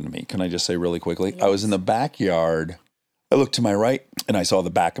literally happened to me. Can I just say really quickly? I was in the backyard. I looked to my right and I saw the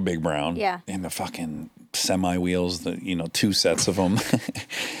back of Big Brown. Yeah. And the fucking semi wheels, two sets of them.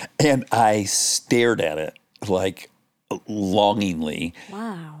 And I stared at it like longingly.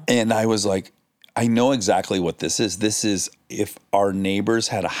 Wow. And I was like, I know exactly what this is. This is if our neighbors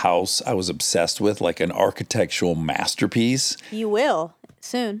had a house I was obsessed with, like an architectural masterpiece. You will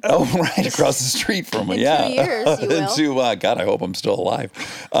soon. Oh, right across the street from me. In Yeah. 2 years, you will. God, I hope I'm still alive.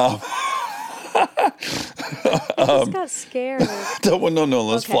 I just got scared. No.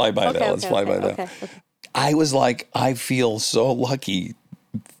 Let's Okay. fly by Okay, that. Let's okay, fly okay, by that. okay. I was like, I feel so lucky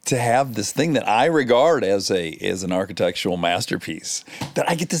to have this thing that I regard as an architectural masterpiece that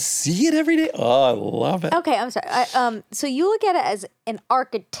I get to see it every day. Oh, I love it. Okay, I'm sorry. So you look at it as an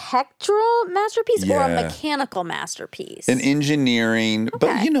architectural masterpiece or a Yeah. mechanical masterpiece? And engineering,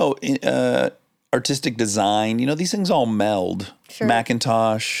 Okay. but artistic design. These things all meld. Sure.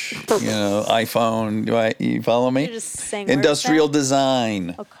 Macintosh, iPhone. You follow me? You're just saying words Industrial now?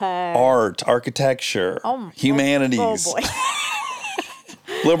 design, Okay. art, architecture, humanities, Oh boy.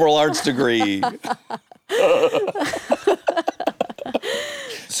 liberal arts degree.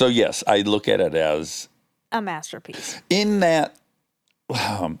 So yes, I look at it as A masterpiece. in that,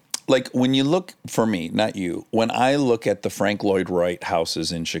 like when you look for me, not you, when I look at the Frank Lloyd Wright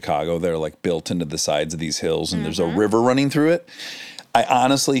houses in Chicago, they're like built into the sides of these hills and there's a river running through it. I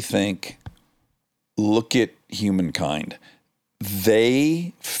honestly think, look at humankind.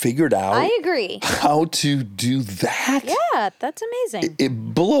 They figured out I agree. how to do that. Yeah, that's amazing.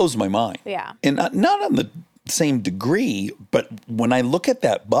 It blows my mind. Yeah. And not on the same degree, but when I look at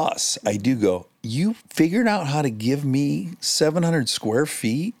that bus, I do go, you figured out how to give me 700 square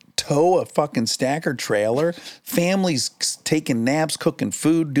feet, tow a fucking stacker trailer, families taking naps, cooking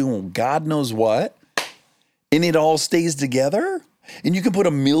food, doing God knows what, and it all stays together? And you can put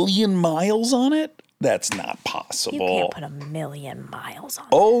 1,000,000 miles on it? That's not possible. You can't put 1,000,000 miles on it.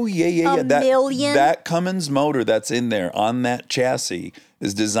 Oh, yeah. A million? That Cummins motor that's in there on that chassis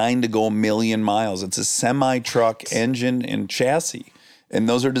is designed to go 1,000,000 miles. It's a semi-truck engine and chassis. And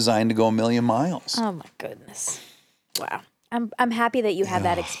those are designed to go 1,000,000 miles. Oh my goodness. Wow. I'm happy that you had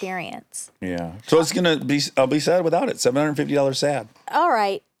that experience. Yeah. So it's going to be, I'll be sad without it. $750 sad. All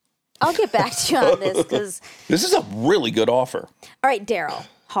right. I'll get back to you on this because, This is a really good offer. all right, Daryl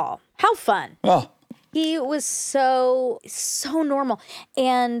Hall, how fun. Oh, He was so normal.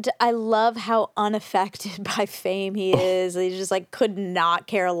 And I love how unaffected by fame he is. He just like could not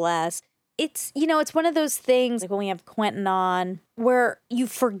care less. It's, it's one of those things like when we have Quentin on where you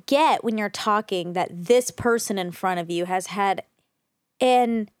forget when you're talking that this person in front of you has had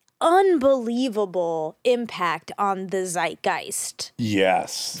an unbelievable impact on the zeitgeist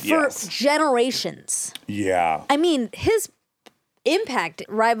yes. for Yes. generations. Yeah. I mean, his impact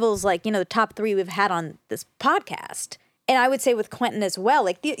rivals like, the top 3 we've had on this podcast. And I would say with Quentin as well,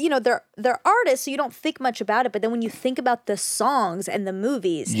 like, they're artists, so you don't think much about it. But then when you think about the songs and the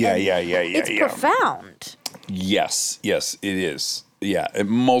movies, Yeah. it's profound. Yes, it is. Yeah,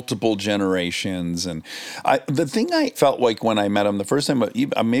 multiple generations. And the thing I felt like when I met him the first time, but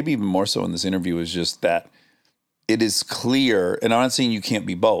maybe even more so in this interview, is just that it is clear, and I'm not saying you can't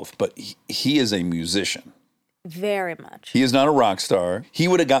be both, but he is a musician. Very much. He is not a rock star. He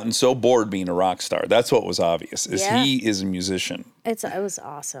would have gotten so bored being a rock star. That's what was obvious, is Yeah. he is a musician. It was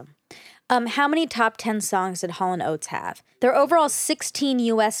awesome. How many top 10 songs did Hall & Oates have? Their overall 16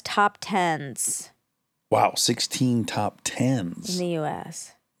 U.S. top 10s Wow, 16 top in 10s. the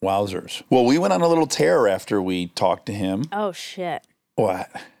U.S. Wowzers. Well, we went on a little tear after we talked to him. Oh, shit. What?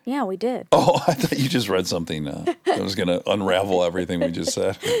 Yeah, we did. Oh, I thought you just read something that was going to unravel everything we just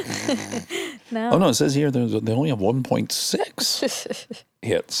said. No. Oh, no, it says here they only have 1.6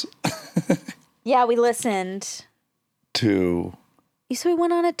 hits Yeah, we listened. to... So we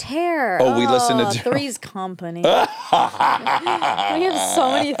went on a tear. Oh, we listened to Daryl. Three's Company. We have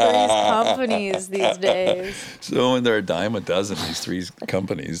so many Three's Companies these days. So there are a dime a dozen, these 3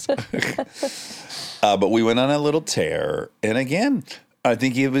 companies. But we went on a little tear. And again, I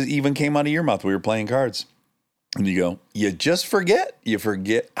think it even came out of your mouth. We were playing cards. And you go, you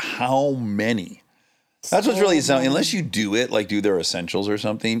forget how many That's what's really sound. Unless you do it, like do their essentials or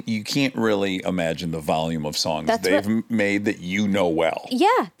something, you can't really imagine the volume of songs they've made that you know well.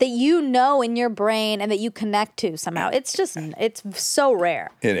 Yeah, that you know in your brain and that you connect to somehow. It's so rare.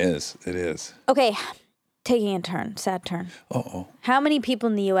 It is. It is. Okay, taking a turn, sad turn. Uh-oh. How many people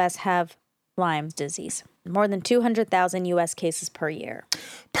in the U.S. have Lyme disease? More than 200,000 U.S. cases per year.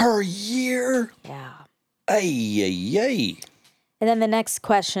 Per year? Yeah. Ay. And then the next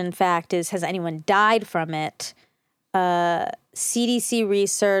fact is, has anyone died from it? CDC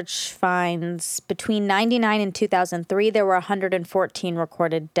research finds between 1999 and 2003, there were 114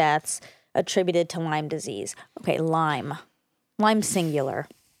 recorded deaths attributed to Lyme disease. Okay, Lyme. Lyme singular.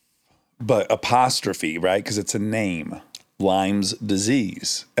 But apostrophe, right? Because it's a name. Lyme's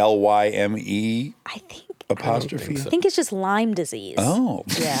disease. Lyme. I think. Apostrophe? I think it's just Lyme disease. Oh.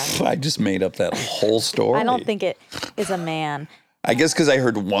 Yeah. I just made up that whole story. I don't think it is a man. I guess because I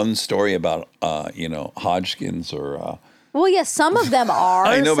heard one story about, Hodgkin's or... Well, yeah, some of them are.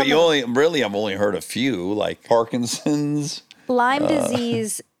 I know, but I've only heard a few, like Parkinson's. Lyme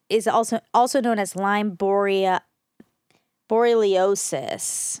disease is also known as Lyme borreliosis.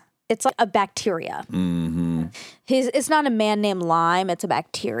 It's like a bacteria. Mm-hmm. It's not a man named Lyme, it's a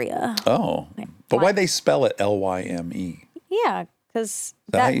bacteria. Oh. But why'd they spell it Lyme? Yeah, because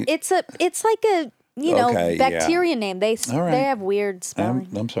it's like a bacteria name. They have weird spelling.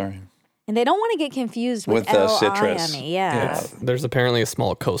 I'm sorry. And they don't want to get confused with citrus. Yeah. There's apparently a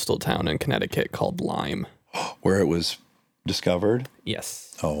small coastal town in Connecticut called Lyme. Where it was discovered?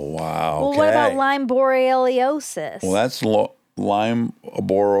 Yes. Oh, wow. Well, okay. what about Lyme borreliosis? Well, that's Lyme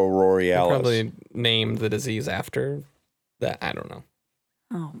borreliosis. Probably named the disease after that. I don't know.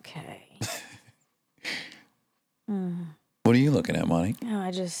 Okay. What are you looking at, Monty? Oh,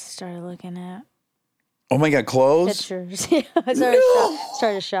 I just started looking at Oh my God, clothes? pictures. Yeah, I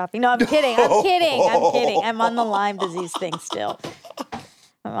started shopping. No, I'm kidding. I'm on the Lyme disease thing still.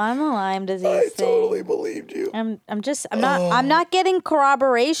 I'm on the Lyme disease thing. Totally believed you. I'm not getting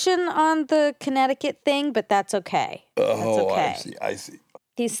corroboration on the Connecticut thing, but that's okay. That's okay. I see.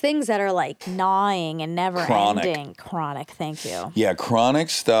 These things that are like gnawing and never ending. Chronic, thank you. Yeah, chronic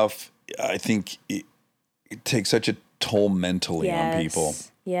stuff, I think it takes such a toll mentally on people.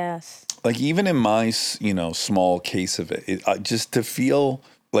 Yes. Like even in my, small case of it, just to feel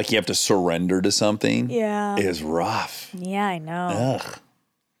like you have to surrender to something is rough. Yeah, I know. Ugh.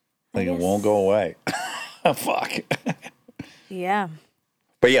 Like it won't go away. Fuck. Yeah.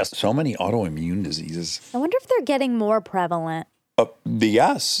 But yes, so many autoimmune diseases. I wonder if they're getting more prevalent.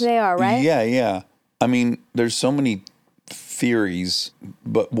 Yes. They are, right? Yeah. I mean, there's so many theories,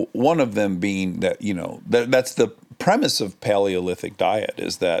 but one of them being that, that's the premise of Paleolithic diet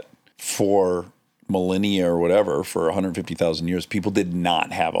is that for millennia or whatever, for 150,000 years, people did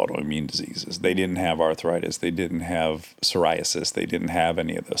not have autoimmune diseases. They didn't have arthritis. They didn't have psoriasis. They didn't have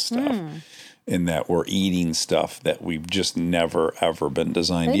any of this stuff. In that we're eating stuff that we've just never, ever been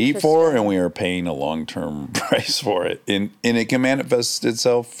designed to eat for, and we are paying a long-term price for it. And it can manifest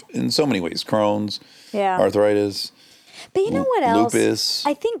itself in so many ways. Crohn's, arthritis, but you know what else? Lupus.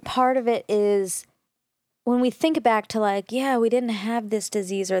 I think part of it is when we think back to we didn't have this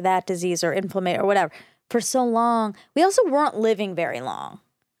disease or that disease or inflammation or whatever for so long. We also weren't living very long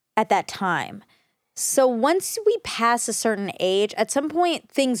at that time. So once we pass a certain age, at some point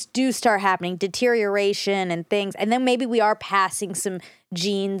things do start happening, deterioration and things. And then maybe we are passing some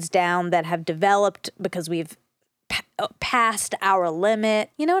genes down that have developed because we've passed our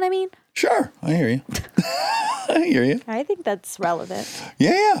limit. You know what I mean? Sure. I hear you. I hear you. I think that's relevant.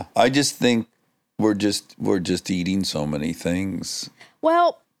 Yeah. I just think we're just eating so many things.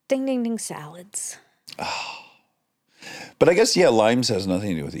 Well, ding, ding, ding, salads. But I guess, Lyme's has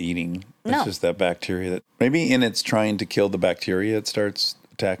nothing to do with eating. It's just that bacteria that maybe in it's trying to kill the bacteria, it starts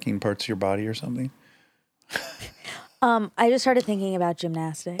attacking parts of your body or something. I just started thinking about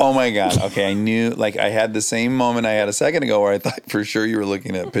gymnastics. Oh my God. Okay. I knew, I had the same moment I had a second ago where I thought for sure you were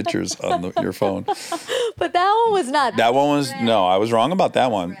looking at pictures on your phone. But that one was not. That one was, no, I was wrong about that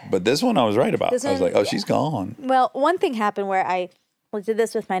one. But this one I was right about. I was like, she's gone. Well, one thing happened where I did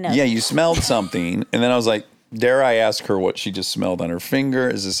this with my nose. Yeah, you smelled something. And then I was like, dare I ask her what she just smelled on her finger?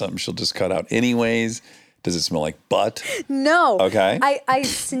 Is this something she'll just cut out anyways? Does it smell like butt? No. Okay. I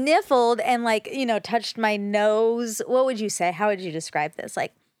sniffled and touched my nose. What would you say? How would you describe this?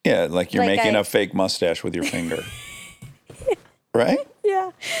 Yeah, like you're making a fake mustache with your finger. Right?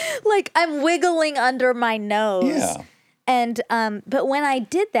 Yeah. I'm wiggling under my nose. Yeah. And but when I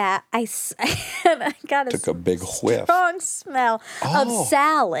did that, I got a big whiff. Strong smell of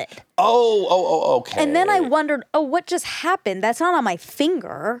salad. Oh, okay. And then I wondered, what just happened? That's not on my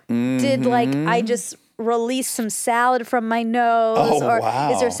finger. Did I just release some salad from my nose? Oh, or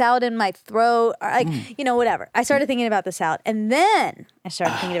wow. is there salad in my throat? Or like, whatever. I started thinking about the salad. And then I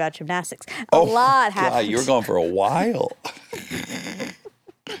started thinking about gymnastics. A lot happened. God, you were going for a while.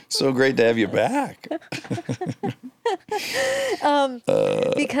 So great to have you back.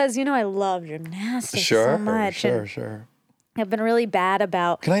 Because, I love gymnastics so much. and Sure. I've been really bad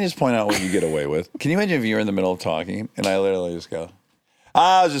about. Can I just point out what you get away with? Can you imagine if you were in the middle of talking and I literally just go,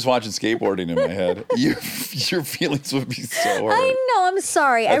 I was just watching skateboarding in my head. Your feelings would be so hurt. I know. I'm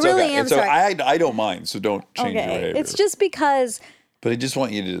sorry. That's I really okay. am So sorry. I don't mind. So don't change your behavior. It's just because. But I just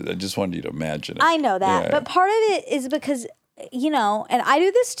wanted you to imagine it. I know that. Yeah. But part of it is because, and I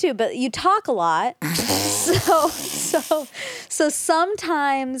do this too, but you talk a lot. so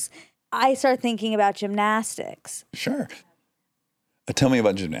sometimes I start thinking about gymnastics. Sure. Tell me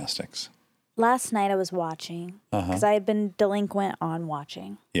about gymnastics. Last night I was watching because I had been delinquent on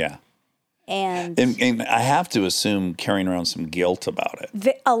watching. Yeah. And I have to assume carrying around some guilt about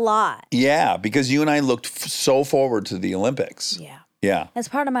it. a lot. Yeah, because you and I looked so forward to the Olympics. Yeah. Yeah. As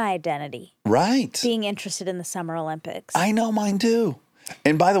part of my identity, Right. being interested in the Summer Olympics. I know, mine too.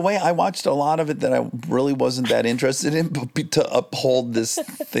 And by the way, I watched a lot of it that I really wasn't that interested in, but to uphold this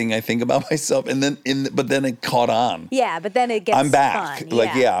thing I think about myself, and then but then it caught on. Yeah, but then it gets I'm back. fun.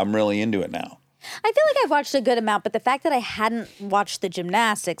 Like, I'm really into it now. I feel like I've watched a good amount, but the fact that I hadn't watched the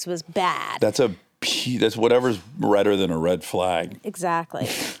gymnastics was bad. That's whatever's redder than a red flag. Exactly.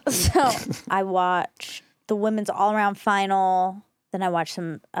 So I watched the women's all-around final. Then I watched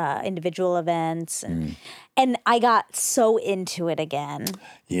some individual events, and I got so into it again.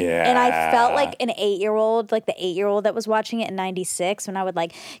 Yeah. And I felt like an 8-year-old, like the 8-year-old that was watching it in '96, when I would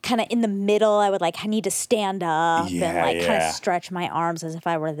like kind of in the middle, I would like I need to stand up and like kind of stretch my arms as if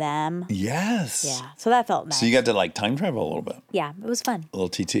I were them. Yes. Yeah. So that felt nice. So you got to like time travel a little bit. Yeah, it was fun. A little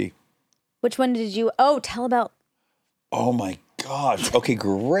TT. Which one did you? Tell about. Oh my gosh. Okay,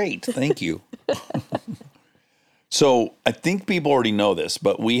 great. Thank you. So I think people already know this,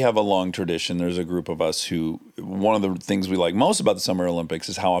 but we have a long tradition. There's a group of us who, one of the things we like most about the Summer Olympics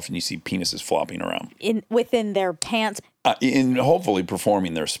is how often you see penises flopping around. Within their pants. In hopefully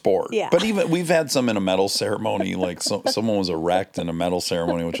performing their sport. Yeah. But even we've had some in a medal ceremony, like someone was erect in a medal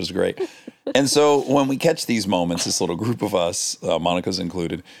ceremony, which was great. And so when we catch these moments, this little group of us, Monica's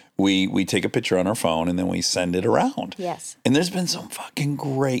included, we take a picture on our phone and then we send it around. Yes. And there's been some fucking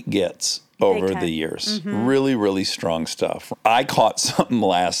great gets over the years. Mm-hmm. Really, really strong stuff. I caught something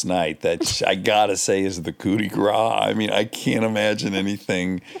last night that I gotta say is the coup de grace. I mean, I can't imagine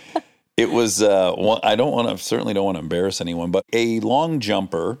anything. It was, certainly don't want to embarrass anyone, but a long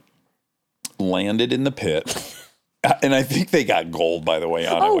jumper landed in the pit. And I think they got gold, by the way,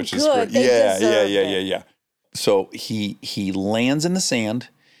 on it, which is great. They deserved it. Yeah. So he lands in the sand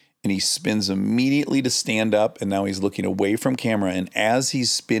and he spins immediately to stand up. And now he's looking away from camera. And as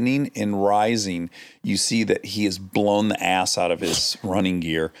he's spinning and rising, you see that he has blown the ass out of his running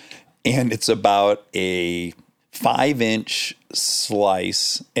gear. And it's about a 5-inch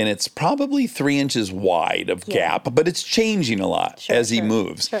slice, and it's probably 3 inches wide of gap, but it's changing a lot as he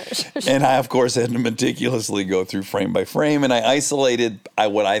moves. Sure. And I, of course, had to meticulously go through frame by frame, and I isolated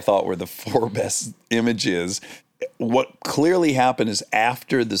what I thought were the 4 best images. What clearly happened is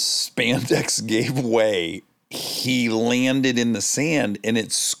after the spandex gave way, he landed in the sand, and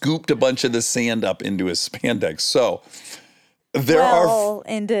it scooped a bunch of the sand up into his spandex. So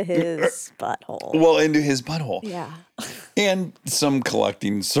into his butthole. Well, into his butthole. Yeah. And some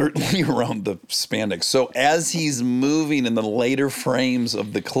collecting certainly around the spandex. So as he's moving in the later frames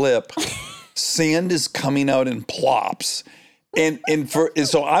of the clip, sand is coming out in plops.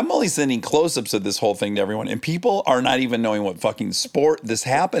 So I'm only sending close-ups of this whole thing to everyone, and people are not even knowing what fucking sport this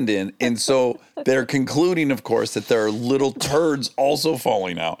happened in. And so they're concluding, of course, that there are little turds also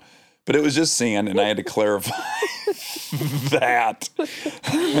falling out. But it was just sand, and I had to clarify that.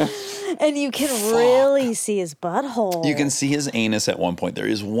 And you can really see his butthole. You can see his anus at one point. There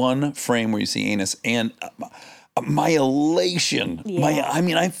is one frame where you see anus, and my elation. Yeah.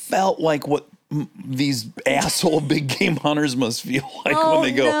 I felt like what these asshole big game hunters must feel like when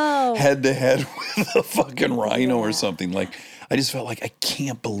they go head to head with a fucking rhino or something. Like, I just felt like I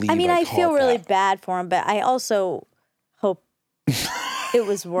can't believe. I feel really that. bad for him, but I also hope it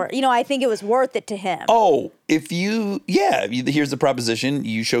was worth. I think it was worth it to him. Oh, here's the proposition: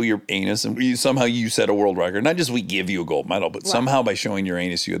 you show your anus, and somehow you set a world record. Not just we give you a gold medal, but somehow by showing your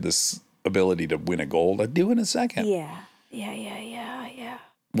anus, you had this ability to win a gold. I'd do in a second. Yeah.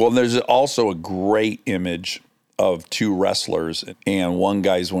 Well, there's also a great image of 2 wrestlers, and one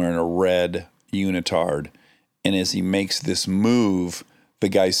guy's wearing a red unitard, and as he makes this move, the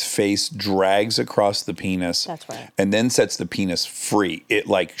guy's face drags across the penis. That's right. And then sets the penis free. It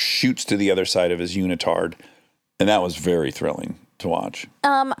like shoots to the other side of his unitard. And that was very thrilling to watch.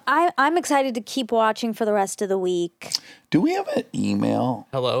 I'm excited to keep watching for the rest of the week. Do we have an email?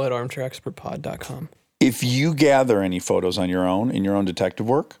 hello@armchairexpertpod.com. If you gather any photos on your own in your own detective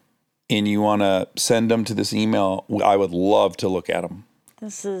work and you want to send them to this email, I would love to look at them.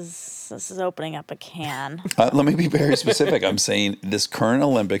 This is opening up a can. Let me be very specific. I'm saying this current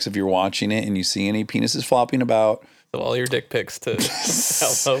Olympics, if you're watching it and you see any penises flopping about, So all your dick pics to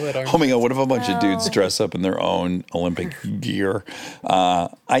hello@armchair. oh my God, what if a bunch of dudes dress up in their own Olympic gear? I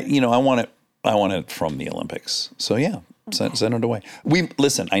want it from the Olympics. So yeah, send it away.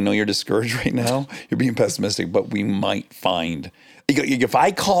 Listen, I know you're discouraged right now. You're being pessimistic, but we might find. If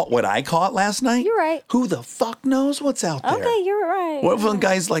I caught what I caught last night, You're right. Who the fuck knows what's out there? Okay, you're right. What if one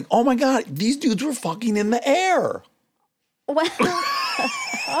guy's like, oh my God, these dudes were fucking in the air? Well,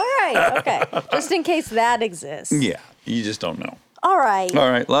 all right, okay. Just in case that exists. Yeah, you just don't know. All right. All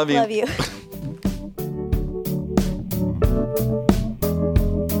right, love you. Love you.